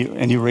have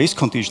any race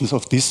conditions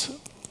of this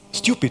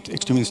stupid,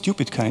 extremely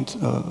stupid kind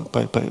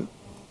by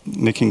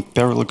making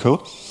parallel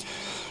code.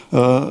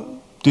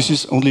 This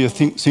is only a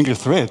single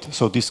thread,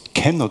 so this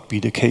cannot be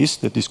the case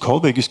that this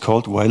callback is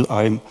called while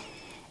I'm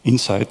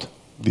inside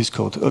this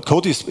code.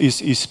 Code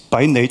is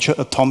by nature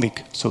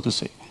atomic, so to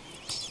say,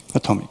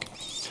 atomic.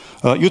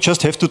 You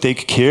just have to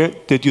take care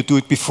that you do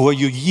it before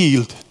you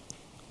yield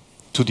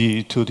to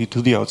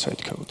the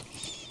outside code.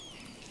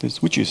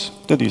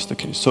 That is the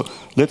case. So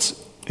let's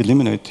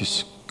eliminate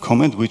this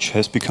comment which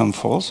has become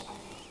false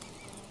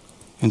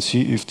and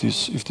see if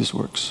this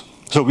works.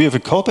 So we have a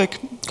callback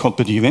called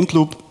by the event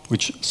loop,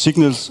 which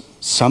signals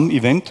some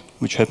event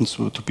which happens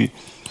to be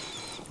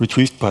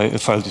retrieved by a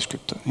file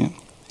descriptor. Yeah.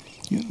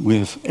 We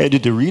have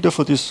added a reader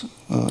for this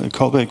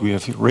callback. We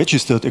have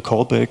registered a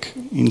callback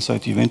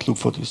inside the event loop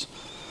for this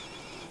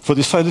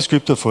file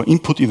descriptor for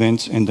input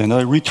events, and then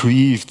I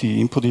retrieve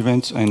the input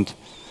events, and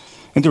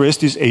the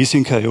rest is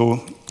async IO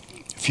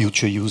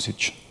future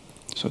usage,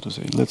 so to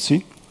say. Let's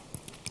see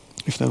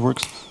if that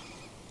works.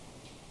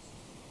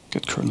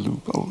 Get curl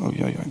loop. Oh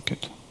yeah,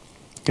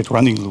 get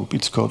running loop.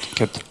 It's called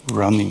get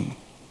running.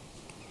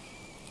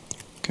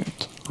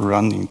 Get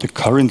running. The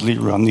currently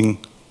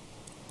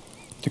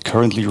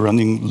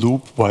running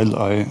loop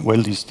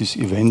while this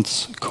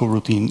events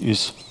coroutine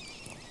is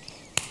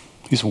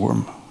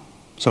warm.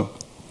 So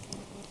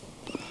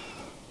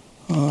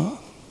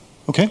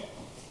okay.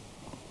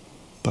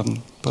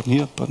 Button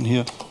here.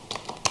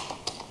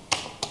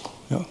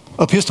 Yeah,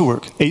 appears to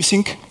work.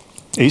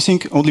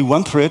 Async, only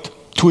one thread,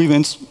 2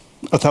 events,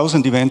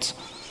 1,000 events.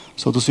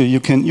 So to say, you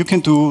can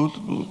do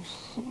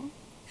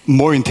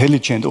more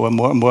intelligent or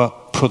more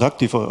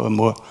productive or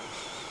more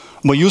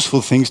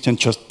useful things than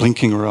just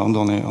blinking around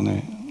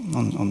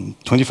on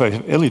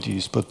 25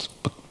 LEDs. But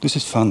this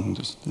is fun.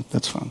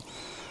 That's fun.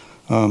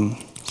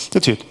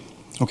 That's it.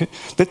 Okay.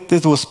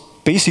 That was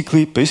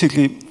basically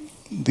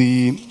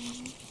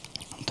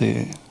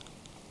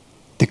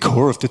the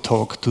core of the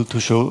talk to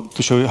show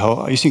you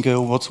how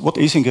asyncio, what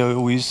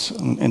asyncio is,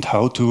 and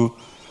how to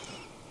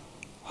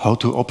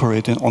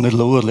operate on a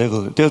lower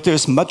level.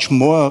 There's much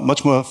more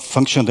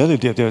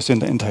functionality. There's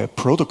an entire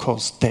protocol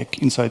stack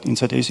inside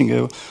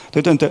asyncio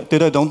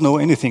that I don't know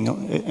anything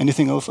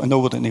of. I know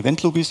what an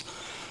event loop is,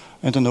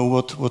 and I know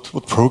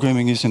what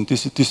programming is, and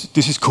this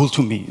is cool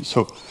to me.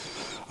 So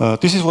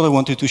this is what I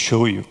wanted to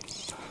show you.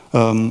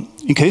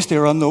 In case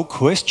there are no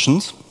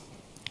questions,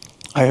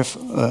 I have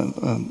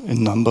a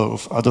number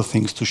of other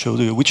things to show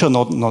you, which are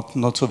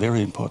not so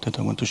very important.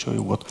 I want to show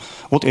you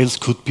what else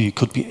could be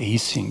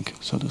async,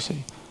 so to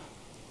say.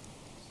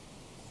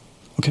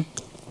 Okay,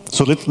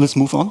 so let's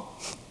move on.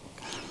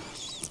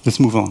 Let's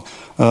move on.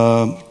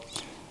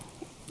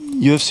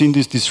 You have seen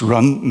this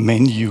run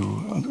menu.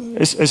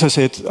 As I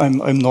said,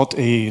 I'm not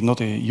a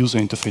user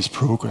interface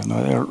programmer.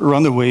 I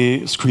run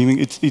away screaming.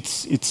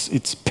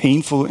 It's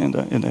painful, and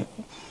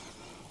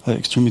I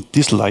extremely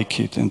dislike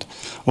it. And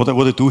what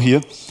I do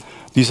here,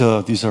 these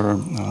are.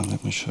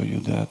 Let me show you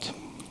that.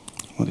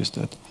 What is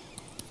that?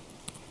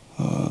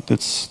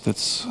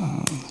 That's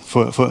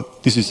for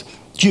this is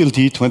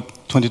GLD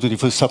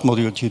 2024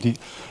 submodule GLD,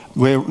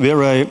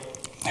 where I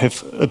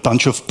have a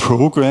bunch of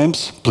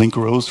programs, blink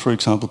rows, for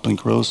example,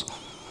 blink rows,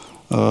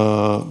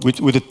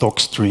 with a doc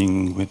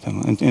string with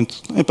them,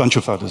 and a bunch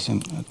of others,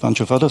 and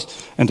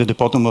at the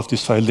bottom of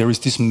this file there is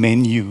this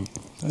menu.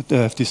 I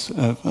have this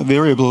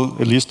variable,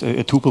 at least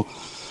a tuple,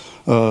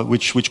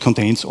 which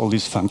contains all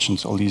these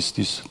functions,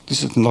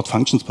 this is not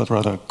functions, but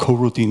rather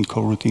coroutine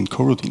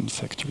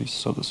factories,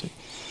 so to say.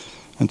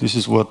 And this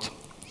is what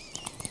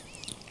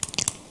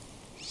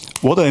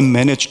I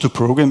managed to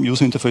program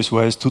user interface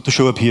wise to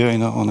show up here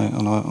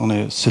on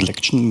a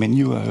selection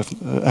menu. I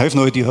have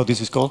no idea how this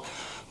is called,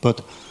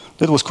 but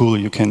that was cool.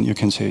 You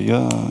can say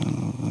yeah.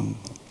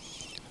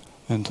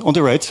 And on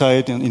the right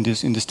side, in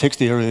this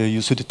text area,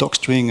 you see the doc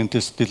string, and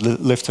the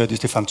left side is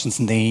the function's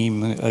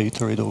name. I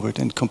iterate over it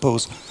and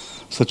compose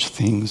such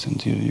things,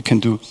 and you can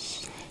do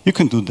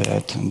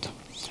that. And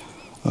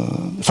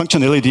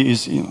functionality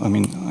is, I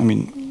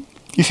mean,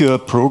 if you are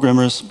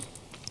programmers,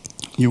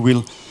 you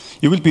will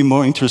be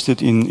more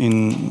interested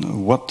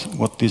in what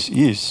this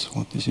is.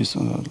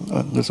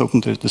 Let's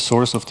open the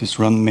source of this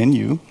run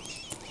menu.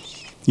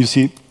 You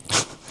see.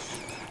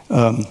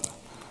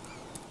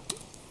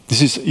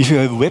 This is, if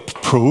you're a web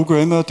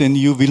programmer, then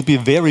you will be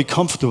very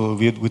comfortable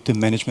with the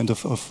management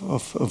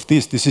of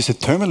this. This is a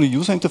terminal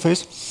user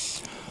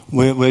interface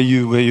where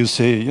you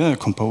say, yeah,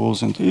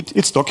 compose, and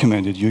it's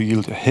documented. You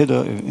yield a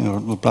header,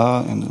 blah,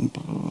 blah, and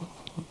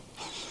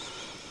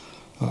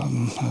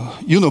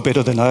you know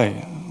better than I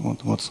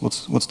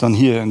what's done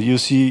here. And you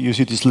see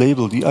this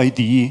label, the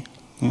ID.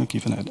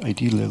 Give an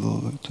ID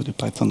level to the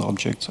Python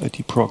objects,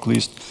 ID proc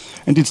list,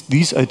 and it's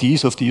these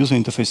IDs of the user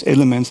interface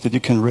elements that you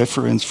can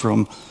reference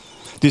from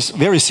this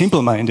very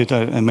simple-minded,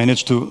 I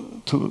managed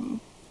to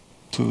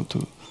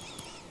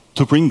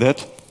bring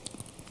that,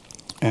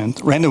 and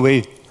ran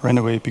away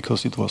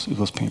because it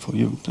was painful.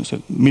 You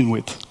said min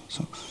width.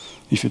 So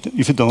if you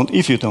don't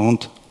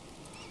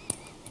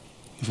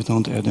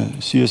add a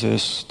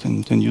CSS,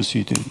 then you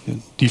see the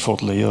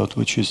default layout,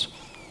 which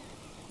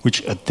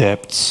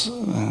adapts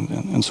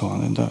and so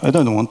on. And I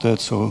don't want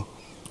that, so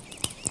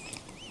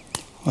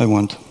I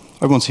want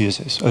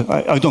CSS.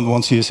 I don't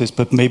want CSS,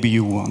 but maybe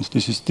you want.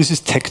 This is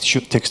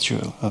textual.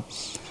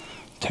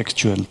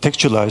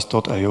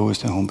 Textualized.io is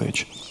the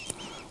homepage.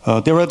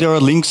 There are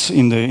links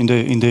in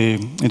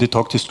the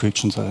talk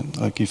descriptions.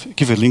 I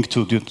give a link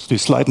to the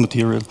slide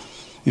material,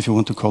 if you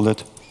want to call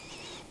it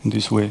in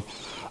this way.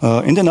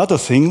 And another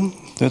thing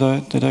that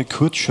I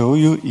could show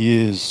you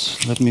is,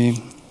 let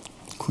me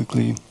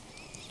quickly.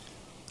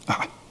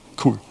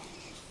 Cool.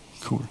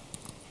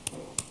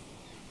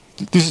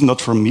 This is not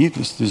from me.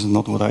 This is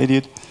not what I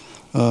did.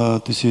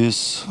 This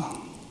is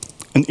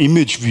an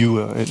image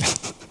viewer.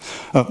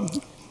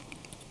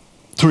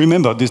 To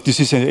remember, this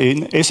is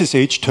an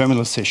SSH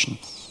terminal session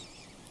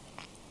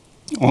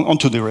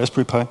onto the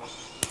Raspberry Pi.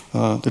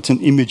 That's an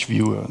image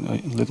viewer.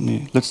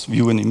 Let's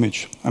view an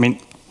image. I mean,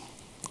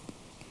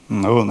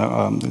 no,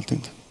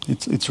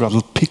 it's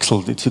rather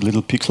pixeled. It's a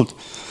little pixeled,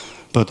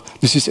 but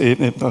this is I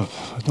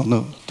don't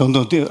know.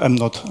 I'm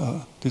not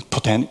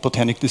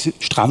botanic. This is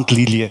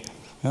Strandlilie.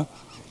 Yeah,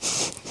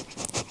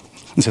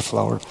 it's a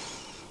flower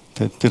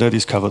that I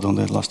discovered on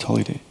the last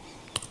holiday.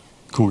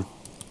 Cool.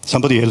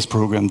 Somebody else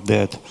programmed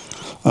that.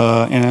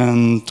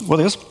 And what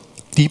else?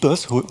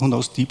 Dbus. Who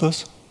knows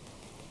Dbus?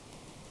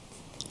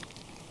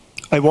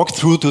 I walked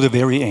through to the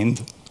very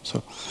end.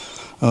 So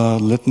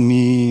let's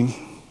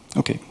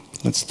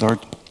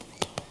start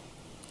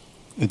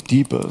a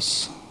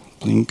dbus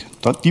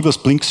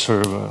blink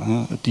server,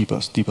 a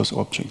dbus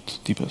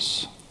object,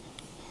 dbus.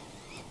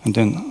 And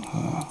then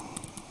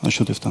I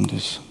should have done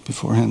this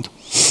beforehand.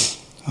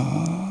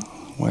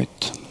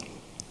 White.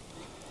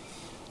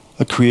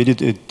 I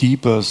created a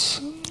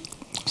dbus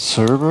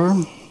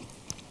server,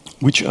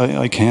 which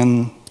I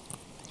can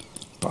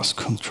bus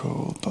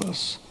control.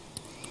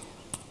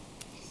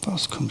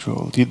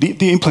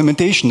 The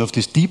implementation of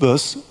this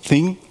dbus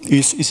thing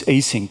is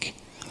async,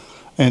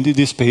 and it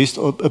is based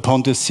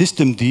upon the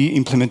systemd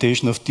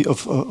implementation of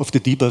the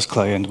dbus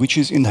client, which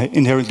is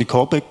inherently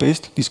callback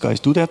based. These guys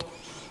do that;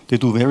 they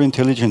do very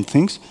intelligent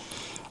things.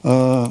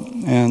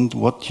 And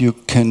what you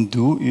can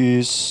do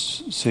is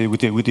say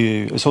with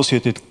the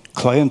associated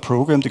client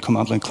program, the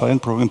command line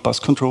client program, bus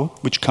control,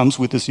 which comes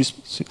with the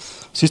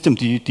systemd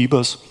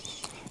dbus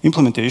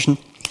implementation,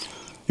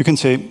 you can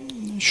say,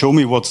 show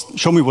me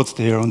what's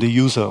there on the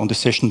user, on the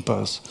session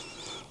bus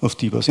of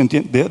dbus. And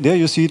there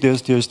you see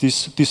there's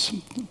this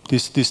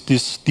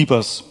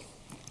dbus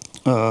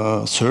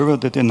server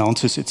that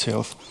announces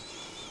itself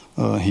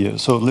here.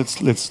 So let's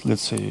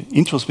say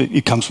introspect.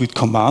 It comes with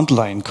command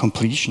line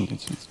completion.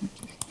 It's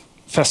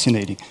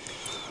fascinating.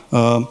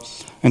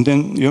 And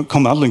then your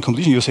command line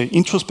completion, you say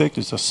introspect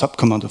is a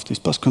subcommand of this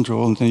bus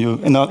control, and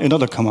then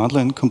another command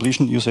line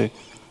completion, you say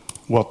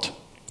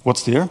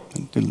what's there,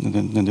 and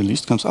then the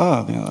list comes.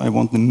 I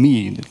want the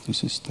me.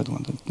 This is that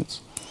one.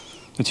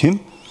 That's him.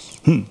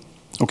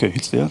 Okay,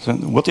 it's there.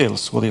 Then what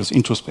else? What else?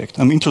 Introspect.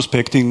 I'm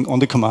introspecting on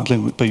the command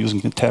line by using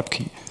the tab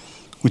key,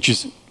 which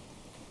is.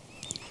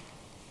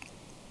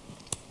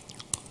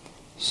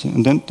 So,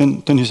 and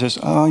then he says,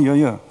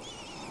 yeah.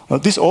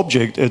 This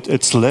object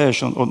at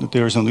slash,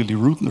 there is only the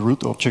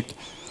root object.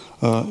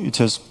 It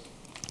says,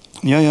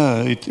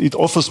 it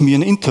offers me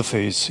an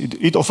interface.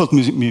 It offered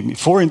me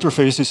 4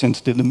 interfaces, and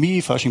the me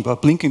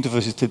Faschingbauer blink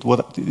interface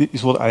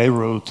is what I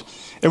wrote.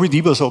 Every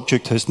dbus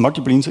object has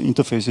multiple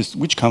interfaces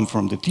which come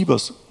from the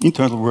dbus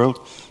internal world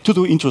to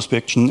do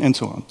introspection and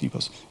so on.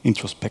 Dbus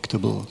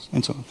introspectable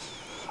and so on.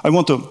 I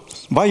want to,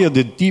 via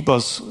the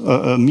dbus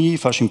me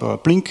Faschingbauer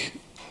blink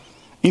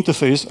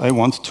interface, I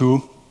want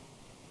to.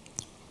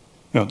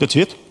 Yeah, that's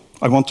it.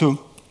 I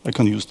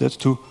can use that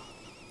to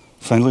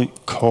finally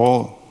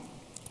call,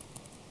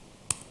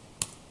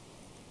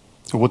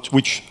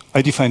 which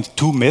I defined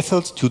 2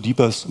 methods, 2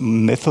 dbus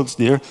methods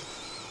there.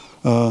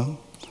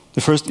 The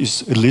first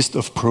is a list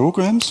of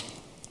programs,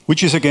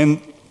 which is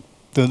again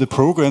the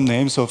program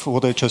names of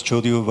what I just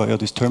showed you via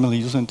this terminal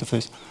user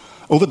interface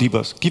over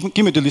dbus.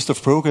 Give me the list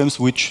of programs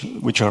which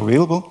are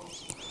available.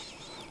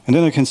 And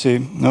then I can say,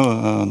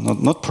 no,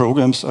 not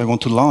programs, I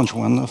want to launch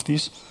one of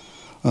these.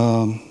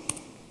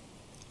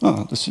 The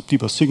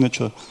dbus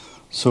signature.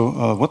 So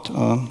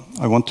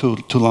I want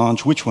to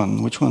launch which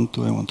one? Which one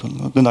do I want to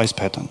launch? The nice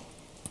pattern.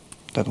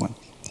 That one.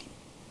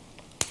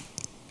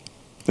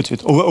 That's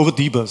it. Over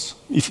dbus,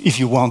 if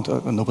you want.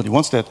 Nobody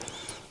wants that,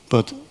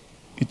 but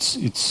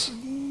it's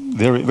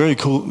very, very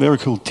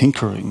cool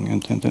tinkering.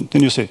 And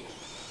then you say,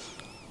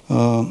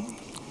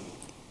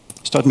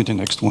 start me the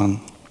next one.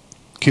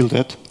 Kill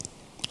that.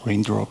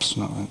 Raindrops.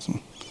 No.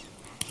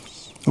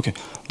 Okay,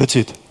 that's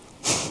it.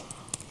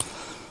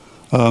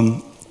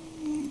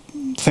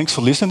 Thanks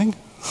for listening.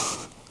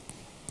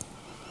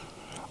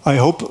 I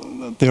hope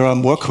there are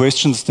more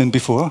questions than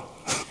before.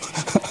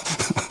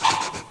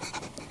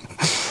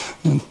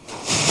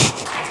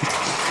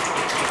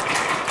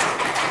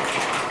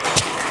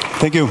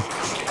 Thank you.